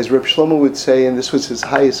as Reb Shlomo would say, and this was his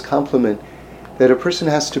highest compliment, that a person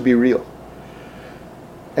has to be real.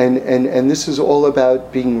 And this is all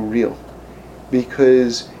about being real,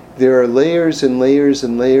 because there are layers and layers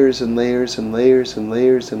and layers and layers and layers and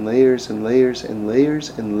layers and layers and layers and layers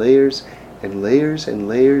and layers and layers and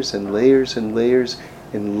layers and layers and layers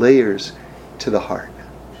and layers to the heart.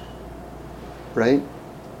 Right?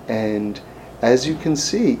 And as you can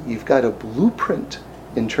see, you've got a blueprint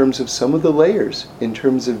in terms of some of the layers, in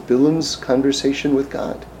terms of Bilam's conversation with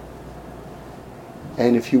God.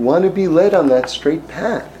 And if you want to be led on that straight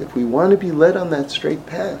path,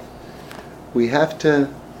 we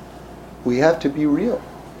have to be real,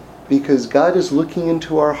 because God is looking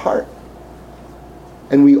into our heart,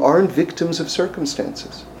 and we aren't victims of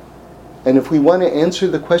circumstances. And if we want to answer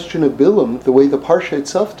the question of Bilam the way the Parsha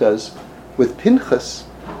itself does with Pinchas,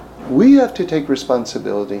 we have to take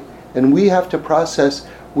responsibility, and we have to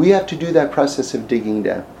do that process of digging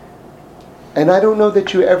down. And I don't know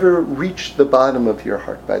that you ever reach the bottom of your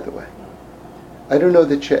heart, by the way. I don't know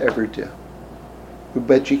that you ever do.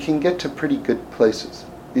 But you can get to pretty good places.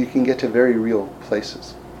 You can get to very real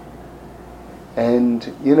places.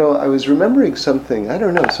 And, I was remembering something, I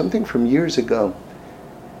don't know, something from years ago.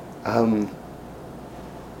 I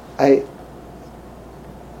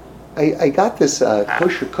got this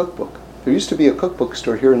kosher cookbook. There used to be a cookbook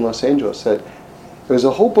store here in Los Angeles that there was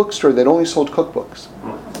a whole bookstore that only sold cookbooks.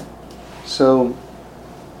 So,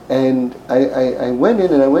 and I went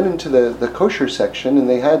in and I went into the kosher section, and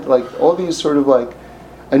they had like all these sort of like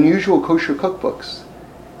unusual kosher cookbooks.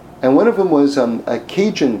 And one of them was a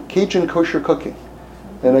Cajun kosher cooking.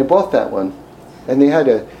 And I bought that one. And they had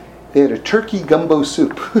a turkey gumbo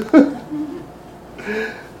soup.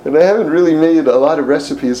 And I haven't really made a lot of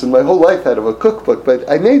recipes in my whole life out of a cookbook, but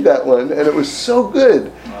I made that one, and it was so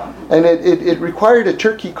good. And it required a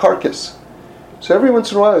turkey carcass. So every once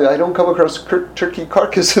in a while, I don't come across turkey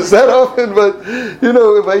carcasses that often, but,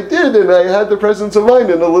 if I did and I had the presence of mind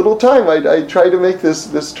and a little time, I'd try to make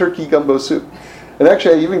this turkey gumbo soup. And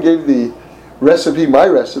actually, I even gave my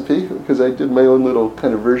recipe, because I did my own little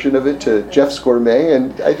kind of version of it to Jeff's Gourmet,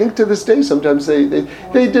 and I think to this day sometimes they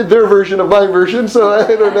did their version of my version, so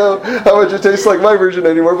I don't know how much it tastes like my version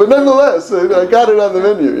anymore, but nonetheless, I got it on the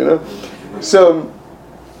menu, So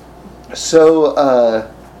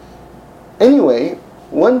anyway,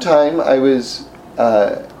 one time I was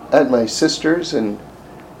at my sister's, and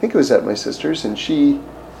I think it was at my sister's, and she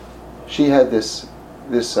had this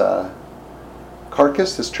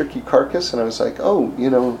carcass, this turkey carcass, and I was like,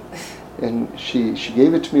 and she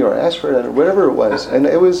gave it to me, or I asked for it, or whatever it was, and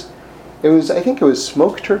it was I think it was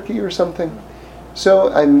smoked turkey or something.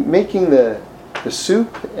 So I'm making the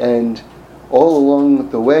soup, and all along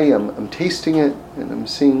the way I'm tasting it, and I'm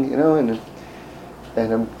seeing, and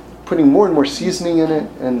I'm putting more and more seasoning in it,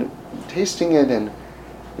 and tasting it, and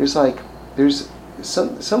there's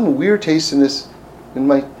some weird taste in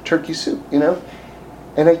my turkey soup,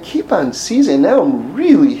 And I keep on seasoning. Now I'm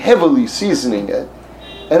really heavily seasoning it.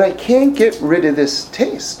 And I can't get rid of this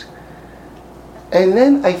taste. And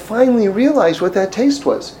then I finally realized what that taste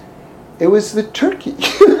was. It was the turkey.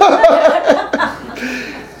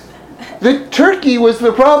 The turkey was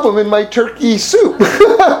the problem in my turkey soup.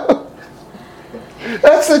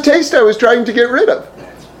 That's the taste I was trying to get rid of.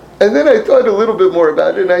 And then I thought a little bit more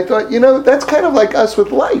about it, and I thought, that's kind of like us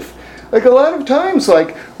with life. Like a lot of times,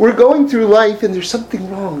 like we're going through life and there's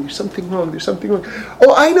something wrong, there's something wrong.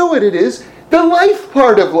 Oh, I know what it is. The life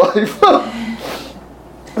part of life.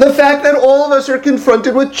 The fact that all of us are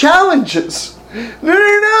confronted with challenges.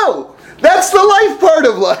 No. That's the life part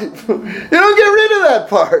of life. You don't get rid of that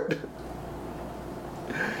part.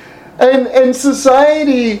 And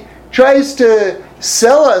society tries to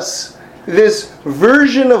sell us this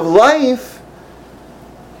version of life.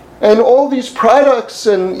 And all these products,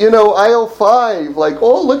 and aisle 5, like,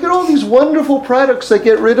 look at all these wonderful products that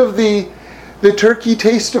get rid of the turkey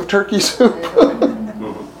taste of turkey soup.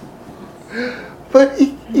 But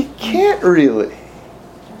it can't really.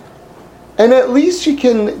 And the least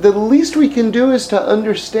we can do is to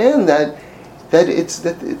understand that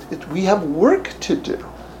we have work to do.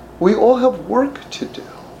 We all have work to do.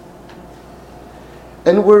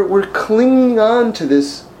 And we're clinging on to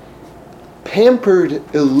this pampered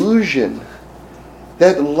illusion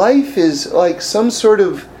that life is like some sort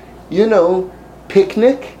of,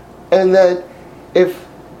 picnic, and that if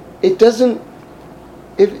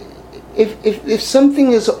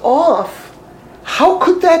something is off, how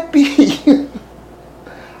could that be?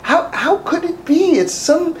 How could it be? It's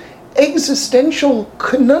some existential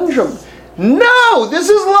conundrum. No, this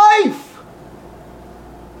is life.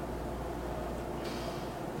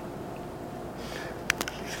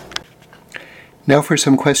 Now for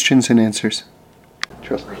some questions and answers.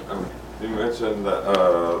 Sure. You mentioned that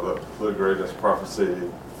the greatest prophecy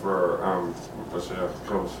for Mashiach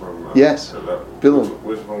comes from... yes, Bilam.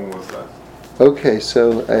 Which one was that? Okay,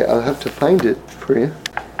 so I'll have to find it for you.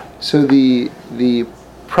 So the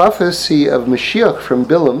prophecy of Mashiach from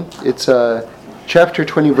Bilam, it's chapter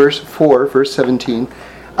 20, verse 4, verse 17.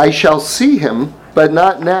 I shall see him, but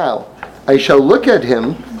not now. I shall look at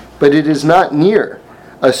him, but it is not near.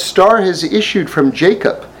 A star has issued from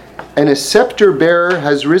Jacob, and a scepter bearer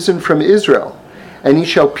has risen from Israel. And he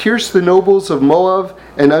shall pierce the nobles of Moab,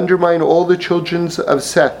 and undermine all the children of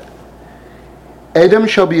Seth. Edom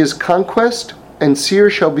shall be his conquest, and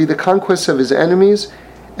Seir shall be the conquest of his enemies,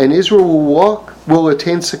 and Israel will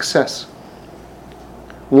attain success.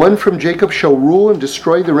 One from Jacob shall rule and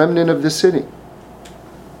destroy the remnant of the city.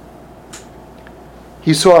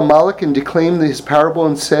 He saw Amalek and declaimed his parable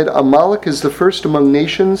and said, Amalek is the first among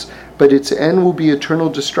nations, but its end will be eternal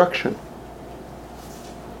destruction.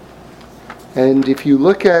 And if you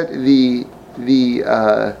look at the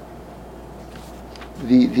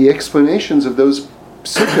explanations of those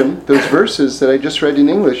psukim, those verses that I just read in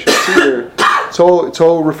English, you'll see it's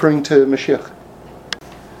all referring to Mashiach.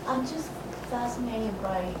 I'm just fascinated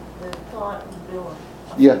by the thought of Bilam.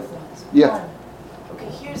 Yeah. Yeah. One, okay,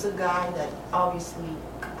 here's a guy that obviously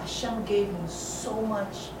Hashem gave him so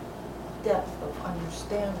much depth of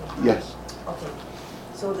understanding. Yes. Okay,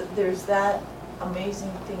 so there's that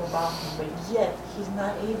amazing thing about him, but yet he's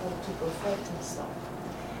not able to perfect himself.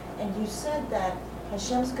 And you said that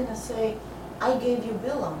Hashem's going to say, I gave you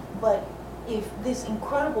Bilam, but if this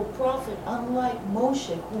incredible prophet, unlike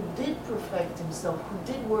Moshe, who did perfect himself,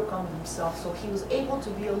 who did work on himself, so he was able to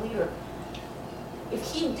be a leader, if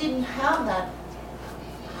he didn't have that,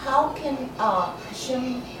 how can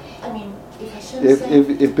Hashem, I mean, if Hashem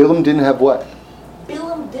If Bilam didn't have what?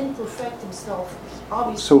 Bilam didn't perfect himself,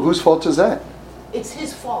 obviously. So whose fault is that? It's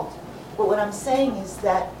his fault. But what I'm saying is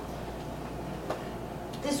that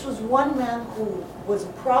this was one man who was a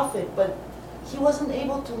prophet, but he wasn't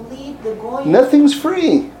able to lead the Goyim. Nothing's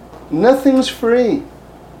free. Nothing's free.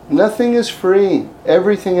 Nothing is free.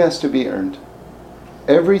 Everything has to be earned.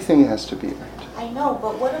 Everything has to be earned. I know,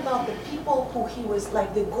 but what about the people who he was,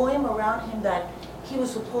 like the Goyim around him, that he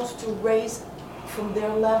was supposed to raise from their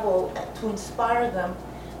level to inspire them,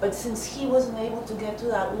 but since he wasn't able to get to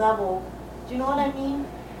that level, do you know what I mean?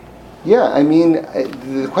 Yeah, I mean,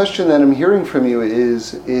 the question that I'm hearing from you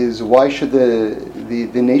is why should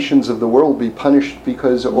the nations of the world be punished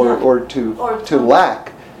because or to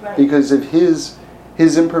lack Right. because of his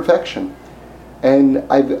imperfection? And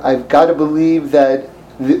I've got to believe that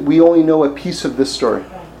we only know a piece of this story.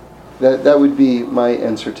 Right. That would be my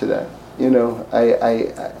answer to that. You know,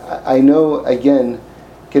 I know, again,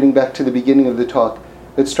 getting back to the beginning of the talk,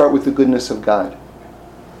 let's start with the goodness of God.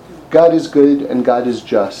 God is good and God is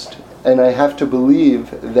just. And I have to believe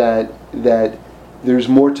that there's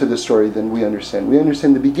more to the story than we understand. We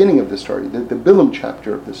understand the beginning of the story, the Bilam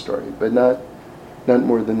chapter of the story, but not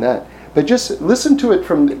more than that. But just listen to it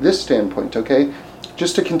from this standpoint, okay?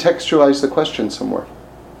 Just to contextualize the question some more.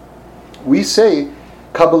 We say,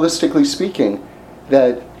 Kabbalistically speaking,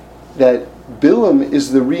 that Bilam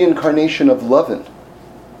is the reincarnation of Lavan.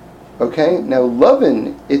 Okay? Now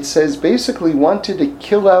Lavan, it says, basically wanted to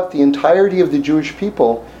kill out the entirety of the Jewish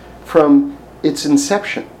people from its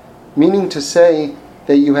inception. Meaning to say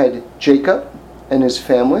that you had Jacob and his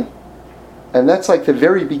family, and that's like the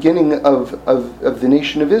very beginning of the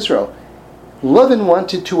nation of Israel. Lavan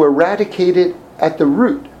wanted to eradicate it at the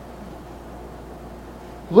root.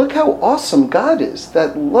 Look how awesome God is,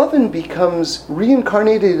 that Lavan becomes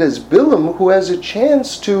reincarnated as Bilam, who has a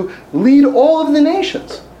chance to lead all of the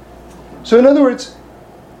nations. So in other words,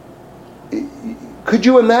 could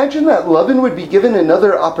you imagine that Lavan would be given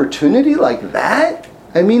another opportunity like that?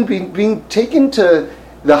 I mean, being taken to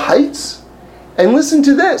the heights? And listen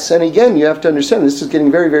to this. And again, you have to understand, this is getting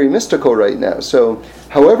very, very mystical right now. So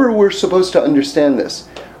however we're supposed to understand this,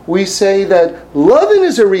 we say that Lavan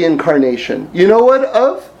is a reincarnation. You know what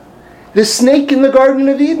of? The snake in the Garden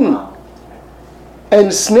of Eden.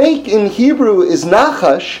 And snake in Hebrew is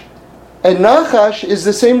Nachash, and Nachash is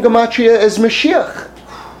the same gematria as Mashiach.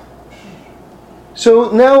 So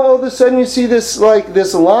now all of a sudden you see this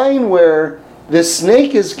line where the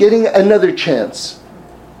snake is getting another chance.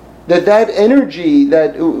 That energy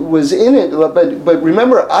that was in it, but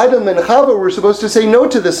remember, Adam and Chava were supposed to say no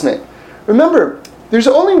to the snake. Remember, there's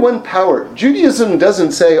only one power. Judaism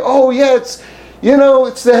doesn't say, oh yeah, it's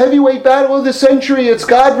the heavyweight battle of the century, it's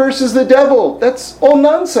God versus the devil. That's all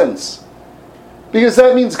nonsense. Because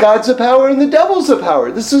that means God's a power and the devil's a power.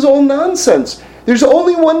 This is all nonsense. There's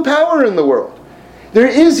only one power in the world. There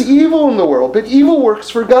is evil in the world, but evil works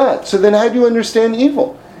for God. So then how do you understand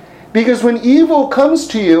evil? Because when evil comes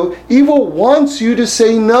to you, evil wants you to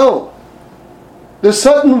say no. The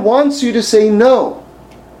Satan wants you to say no,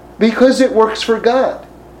 because it works for God.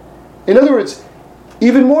 In other words,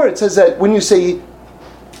 even more, it says that when you say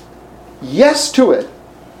yes to it,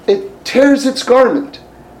 it tears its garment.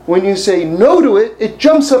 When you say no to it, it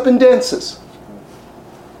jumps up and dances.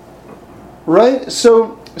 Right?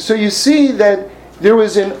 So you see that there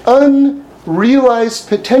was an unrealized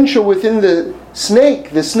potential within the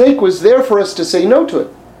snake. The snake was there for us to say no to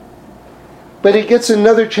it. But it gets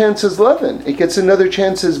another chance as Lavan. It gets another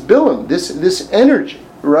chance as Bilam, this energy,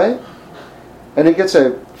 right? And it gets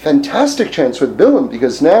a fantastic chance with Bilam,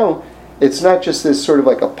 because now it's not just this sort of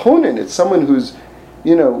like opponent, it's someone who's,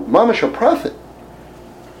 mamash a prophet.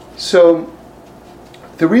 So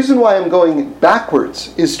the reason why I'm going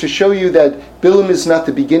backwards is to show you that Bilam is not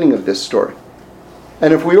the beginning of this story.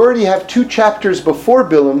 And if we already have 2 chapters before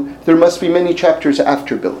Bilam, there must be many chapters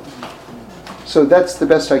after Bilam. So that's the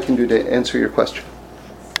best I can do to answer your question.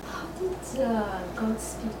 How did God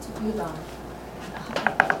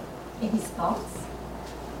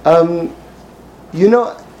You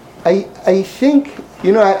know, I think,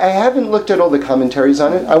 you know, I haven't looked at all the commentaries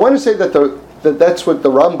on it. I want to say that that's what the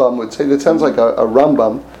Rambam would say. That sounds like a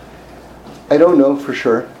Rambam. I don't know for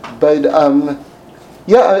sure. But,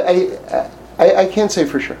 yeah, I can't say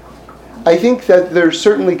for sure. I think that there's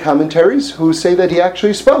certainly commentaries who say that he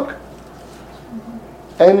actually spoke.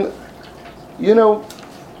 And, you know,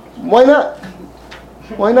 why not?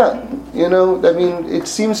 Why not? You know, I mean, it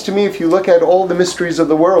seems to me if you look at all the mysteries of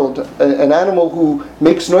the world, an animal who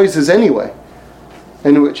makes noises anyway,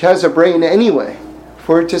 and which has a brain anyway,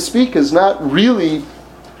 for it to speak is not really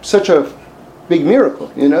such a big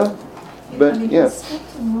miracle, you know? But, I mean, yeah. with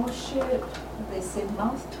respect to Moshe, they said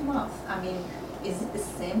mouth to mouth. I mean, is it the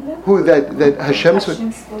same level? Who, that Hashem's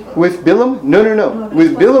spoke with Bilam? No.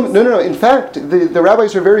 With Bilam, no. In fact, the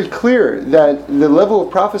rabbis are very clear that the level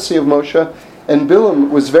of prophecy of Moshe and Bilam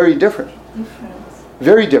was very different.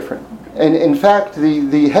 Very different. And in fact,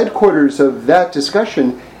 the headquarters of that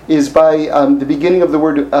discussion is by the beginning of the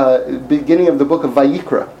book of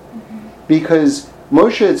Vayikra. Because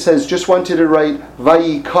Moshe, it says, just wanted to write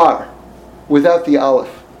Vayikar without the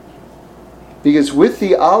aleph. Because with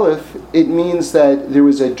the aleph, it means that there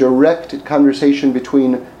was a direct conversation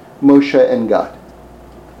between Moshe and God.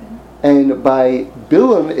 And by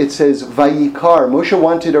Bilam, it says Vayikar. Moshe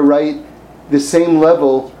wanted to write the same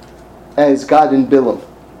level as God and Bilam,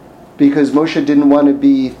 because Moshe didn't want to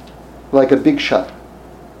be like a big shot.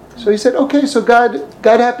 So he said, okay, so God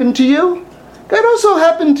happened to you? God also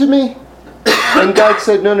happened to me. And God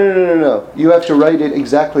said, no. You have to write it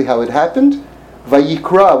exactly how it happened.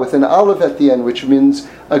 Vayikra, with an aleph at the end, which means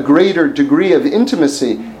a greater degree of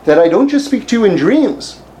intimacy, that I don't just speak to you in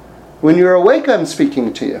dreams. When you're awake, I'm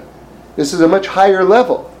speaking to you. This is a much higher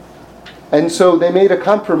level. And so they made a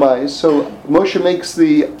compromise. So Moshe makes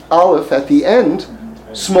the aleph at the end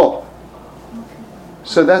small.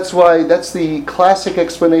 So that's the classic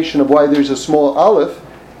explanation of why there's a small aleph,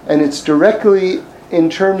 and it's directly in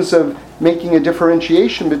terms of making a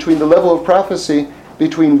differentiation between the level of prophecy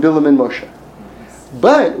between Bilam and Moshe.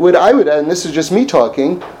 But what I would add, and this is just me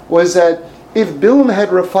talking, was that if Bilam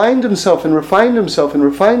had refined himself,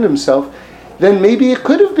 then maybe it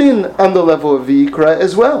could have been on the level of Vayikra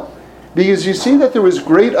as well. Because you see that there was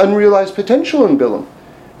great unrealized potential in Bilam.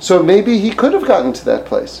 So maybe he could have gotten to that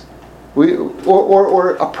place.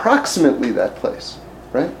 Or approximately that place,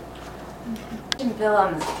 right?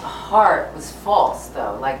 Bilam's heart was false,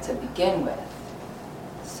 though, like to begin with.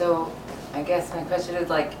 So I guess my question is,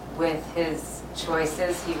 like, with his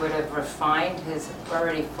choices, he would have refined his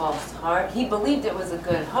already false heart. He believed it was a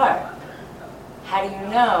good heart. How do you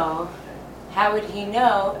know? How would he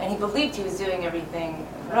know? And he believed he was doing everything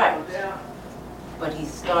right. But he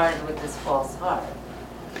started with this false heart.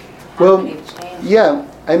 Well, yeah.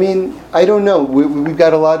 I mean, I don't know. We've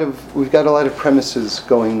got a lot of premises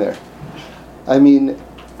going there. I mean,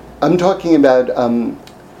 I'm talking about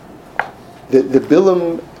the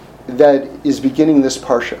Bilam that is beginning this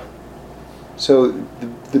parsha. So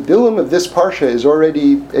the Bilam of this parsha is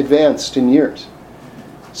already advanced in years.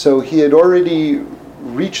 So he had already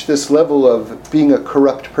reached this level of being a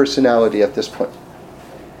corrupt personality at this point.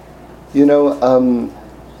 You know,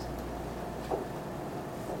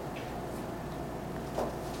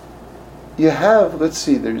 you have, let's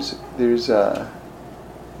see, there's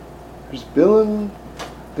Bilam,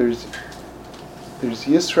 there's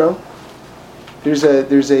Yisro. There's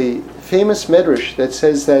a famous medrash that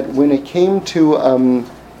says that when it came to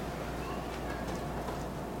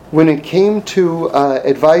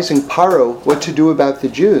advising Paro what to do about the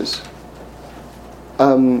Jews,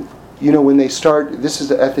 you know, when they start, this is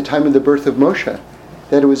at the time of the birth of Moshe,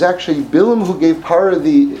 that it was actually Bilam who gave Pharaoh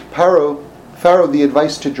the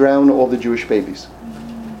advice to drown all the Jewish babies.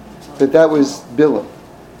 That was Bilam.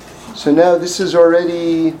 So now this is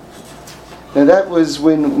already, now that was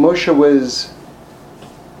when Moshe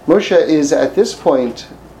is at this point,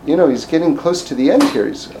 you know, he's getting close to the end here.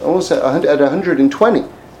 He's almost at 120.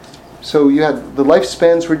 So you had, the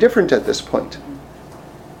lifespans were different at this point.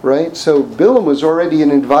 Right? So Bilam was already an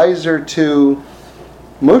advisor to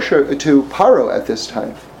Moshe, to Paro at this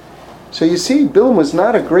time. So you see, Bilam was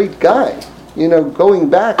not a great guy, you know, going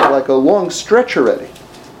back like a long stretch already.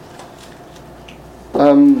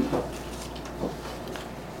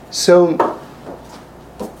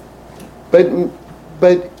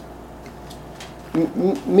 But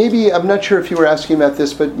maybe, I'm not sure if you were asking about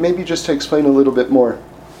this, but maybe just to explain a little bit more.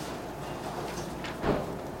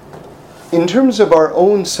 In terms of our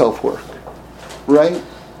own self-work, right?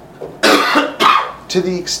 To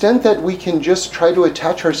the extent that we can just try to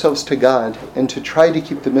attach ourselves to God and to try to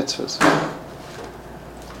keep the mitzvahs,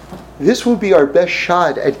 this will be our best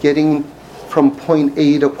shot at getting from point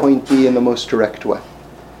A to point B in the most direct way.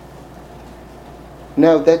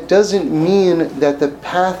 Now, that doesn't mean that the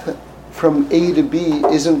path from A to B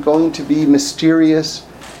isn't going to be mysterious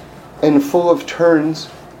and full of turns.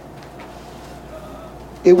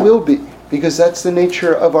 It will be, because that's the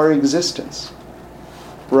nature of our existence,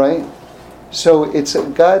 right? So it's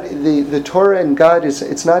God, the Torah and God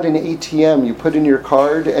it's not an ATM. You put in your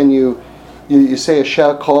card and you say a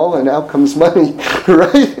shakol and out comes money,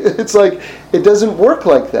 right? It's like, it doesn't work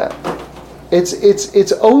like that.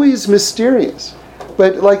 It's always mysterious.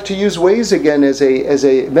 But like, to use Waze again as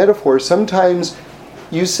a metaphor, sometimes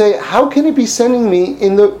you say, how can it be sending me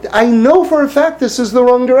I know for a fact this is the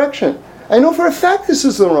wrong direction. I know for a fact this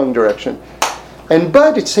is the wrong direction.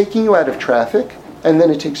 But it's taking you out of traffic, and then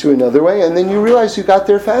it takes you another way, and then you realize you got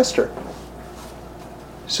there faster.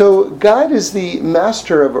 So God is the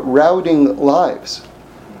master of routing lives.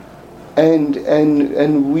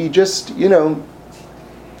 And we just,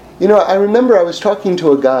 I remember I was talking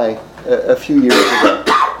to a guy a few years ago.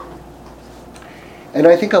 And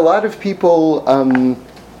I think a lot of people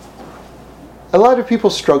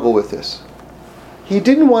struggle with this. He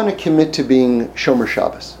didn't want to commit to being Shomer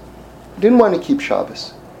Shabbos. He didn't want to keep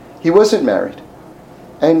Shabbos. He wasn't married.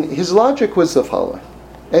 And his logic was the following.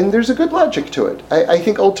 And there's a good logic to it. I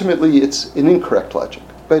think ultimately it's an incorrect logic.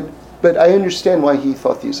 But I understand why he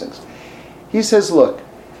thought these things. He says, look,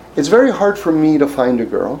 it's very hard for me to find a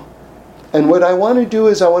girl. And what I want to do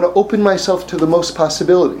is I want to open myself to the most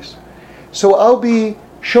possibilities. So I'll be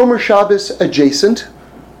Shomer Shabbos adjacent,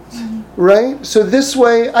 right? So this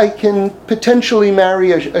way I can potentially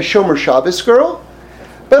marry a Shomer Shabbos girl,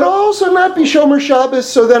 but I'll also not be Shomer Shabbos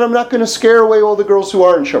so that I'm not going to scare away all the girls who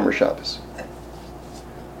aren't Shomer Shabbos,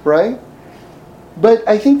 right? But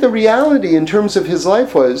I think the reality in terms of his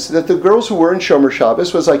life was that the girls who weren't Shomer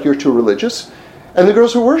Shabbos was like, you're too religious. And the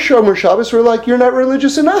girls who were Shomer Shabbos were like, you're not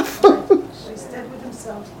religious enough. He stayed with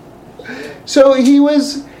himself. So he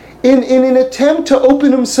was, in an attempt to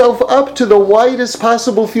open himself up to the widest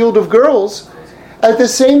possible field of girls, at the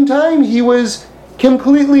same time he was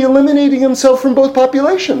completely eliminating himself from both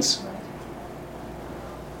populations.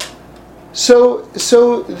 So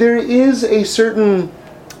there is a certain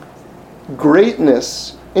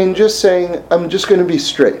greatness in just saying, I'm just going to be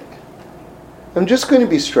straight. I'm just going to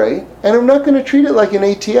be straight, and I'm not going to treat it like an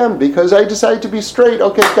ATM because I decide to be straight.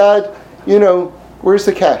 Okay, God, where's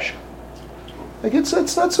the cash? Like, it's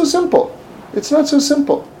not so simple. It's not so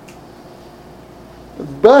simple.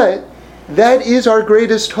 But that is our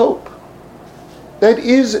greatest hope. That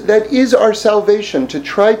is our salvation, to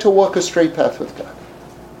try to walk a straight path with God.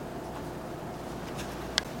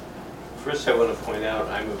 First, I want to point out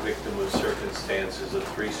I'm a victim of circumstance is a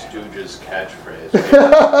Three Stooges catchphrase.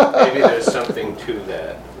 Maybe there's something to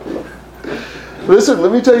that. Listen,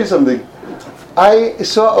 let me tell you something. I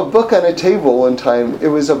saw a book on a table one time. It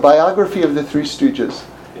was a biography of the Three Stooges.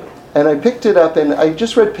 Yeah. And I picked it up and I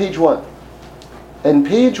just read page 1. And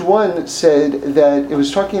page 1 said that it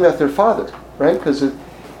was talking about their father, right?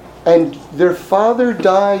 And their father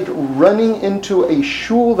died running into a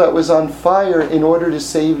shul that was on fire in order to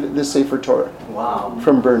save the Sefer Torah. Wow.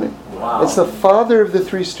 From burning. Wow. It's the father of the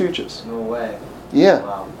Three Stooges. No way. Yeah.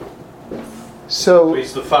 Wow. So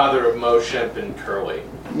He's the father of Moshe and Curly.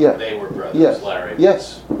 yeah, They were brothers. Yeah. Larry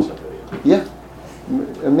Yes. was somebody. yeah,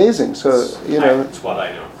 amazing. So That's what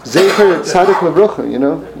I know. Zecher Tzadik Levrocha,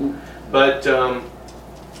 But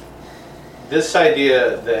this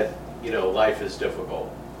idea that, life is difficult,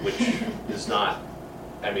 which is not,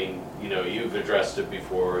 you've addressed it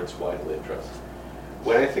before, it's widely addressed.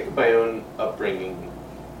 When I think of my own upbringing,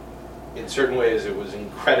 in certain ways it was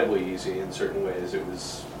incredibly easy, in certain ways it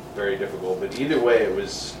was very difficult, but either way it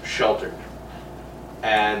was sheltered.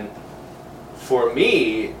 And for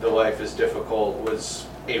me, the life is difficult was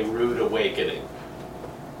a rude awakening,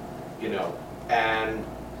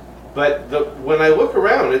 but when I look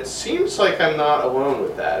around, it seems like I'm not alone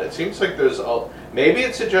with that. It seems like maybe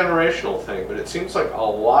it's a generational thing, but it seems like a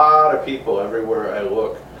lot of people everywhere I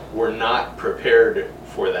look were not prepared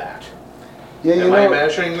for that. Yeah, Am I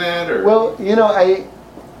imagining that? Or? Well,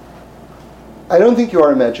 I don't think you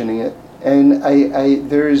are imagining it, and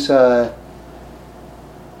there's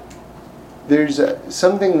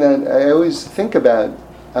something that I always think about.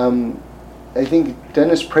 I think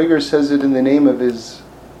Dennis Prager says it in the name of his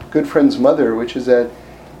good friend's mother, which is that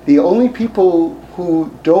the only people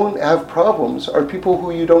who don't have problems are people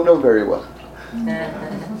who you don't know very well.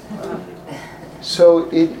 So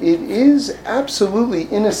it is absolutely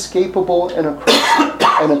inescapable and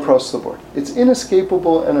across the board. It's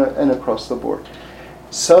inescapable and across the board.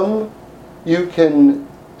 Some you can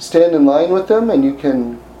stand in line with them and you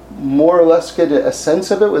can more or less get a sense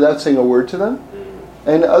of it without saying a word to them.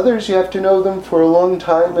 And others, you have to know them for a long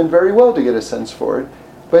time and very well to get a sense for it.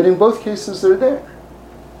 But in both cases, they're there.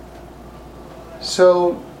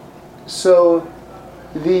 So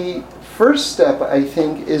the first step, I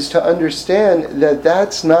think, is to understand that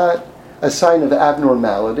that's not a sign of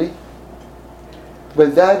abnormality,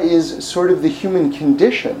 but that is sort of the human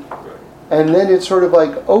condition. And then it's sort of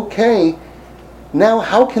like, okay, now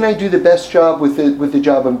how can I do the best job with the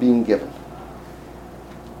job I'm being given?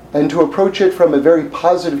 And to approach it from a very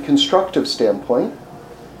positive, constructive standpoint,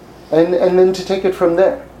 and then to take it from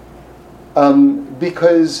there.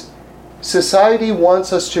 Because society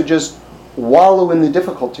wants us to just wallow in the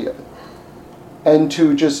difficulty of it, and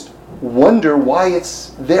to just wonder why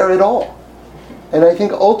it's there at all. And I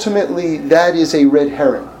think ultimately that is a red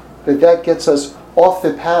herring, that gets us off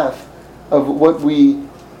the path of what we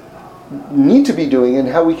need to be doing and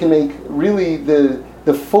how we can make really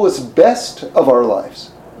the fullest best of our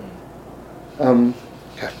lives. I was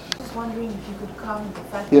wondering if you could comment the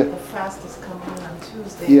fact Yeah. that the fast is coming on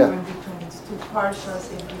Tuesday. Yeah. We're in between these two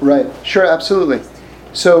parshas. Right, sure, absolutely.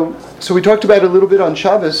 So we talked about it a little bit on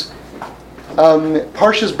Shabbos.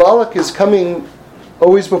 Parshas Balak is coming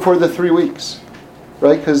always before the 3 weeks,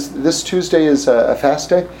 right? Because this Tuesday is a fast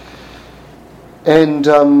day. And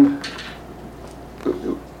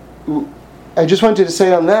I just wanted to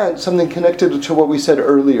say on that something connected to what we said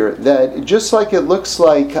earlier, that just like it looks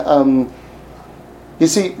like, you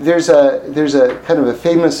see, there's a kind of a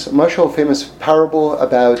famous parable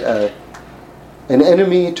about an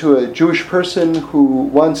enemy to a Jewish person who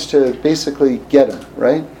wants to basically get him,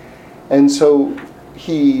 right? And so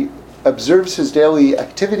he observes his daily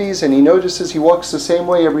activities and he notices he walks the same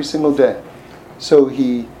way every single day. So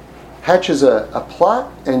he hatches a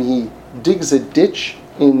plot and he digs a ditch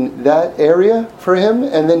in that area for him,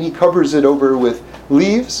 and then he covers it over with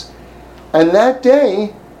leaves. And that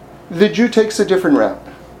day, the Jew takes a different route.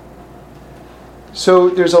 So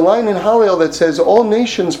there's a line in Hallel that says, all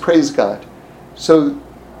nations praise God. So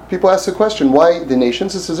people ask the question, why the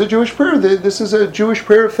nations? This is a Jewish prayer. This is a Jewish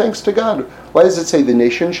prayer of thanks to God. Why does it say the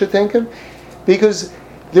nation should thank Him? Because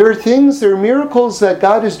there are miracles that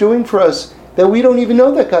God is doing for us that we don't even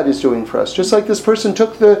know that God is doing for us. Just like this person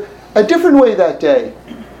took a different way that day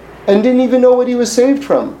and didn't even know what he was saved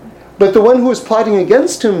from. But the one who was plotting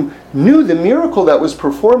against him knew the miracle that was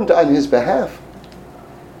performed on his behalf.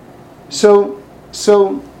 So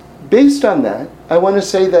based on that, I want to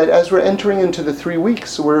say that as we're entering into the 3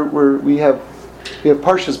 weeks, we have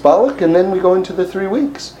Parshas Balak, and then we go into the 3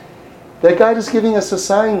 weeks. That God is giving us a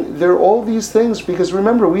sign. There are all these things, because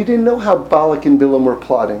remember, we didn't know how Balak and Bilam were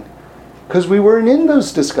plotting, because we weren't in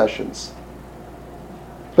those discussions.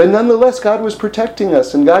 But nonetheless, God was protecting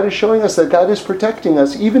us, and God is showing us that God is protecting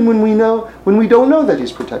us, even when we don't know that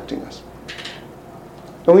He's protecting us.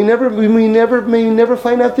 And we may never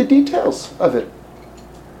find out the details of it.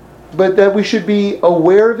 But that we should be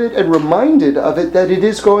aware of it and reminded of it, that it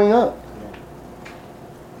is going on.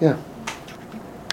 Yeah.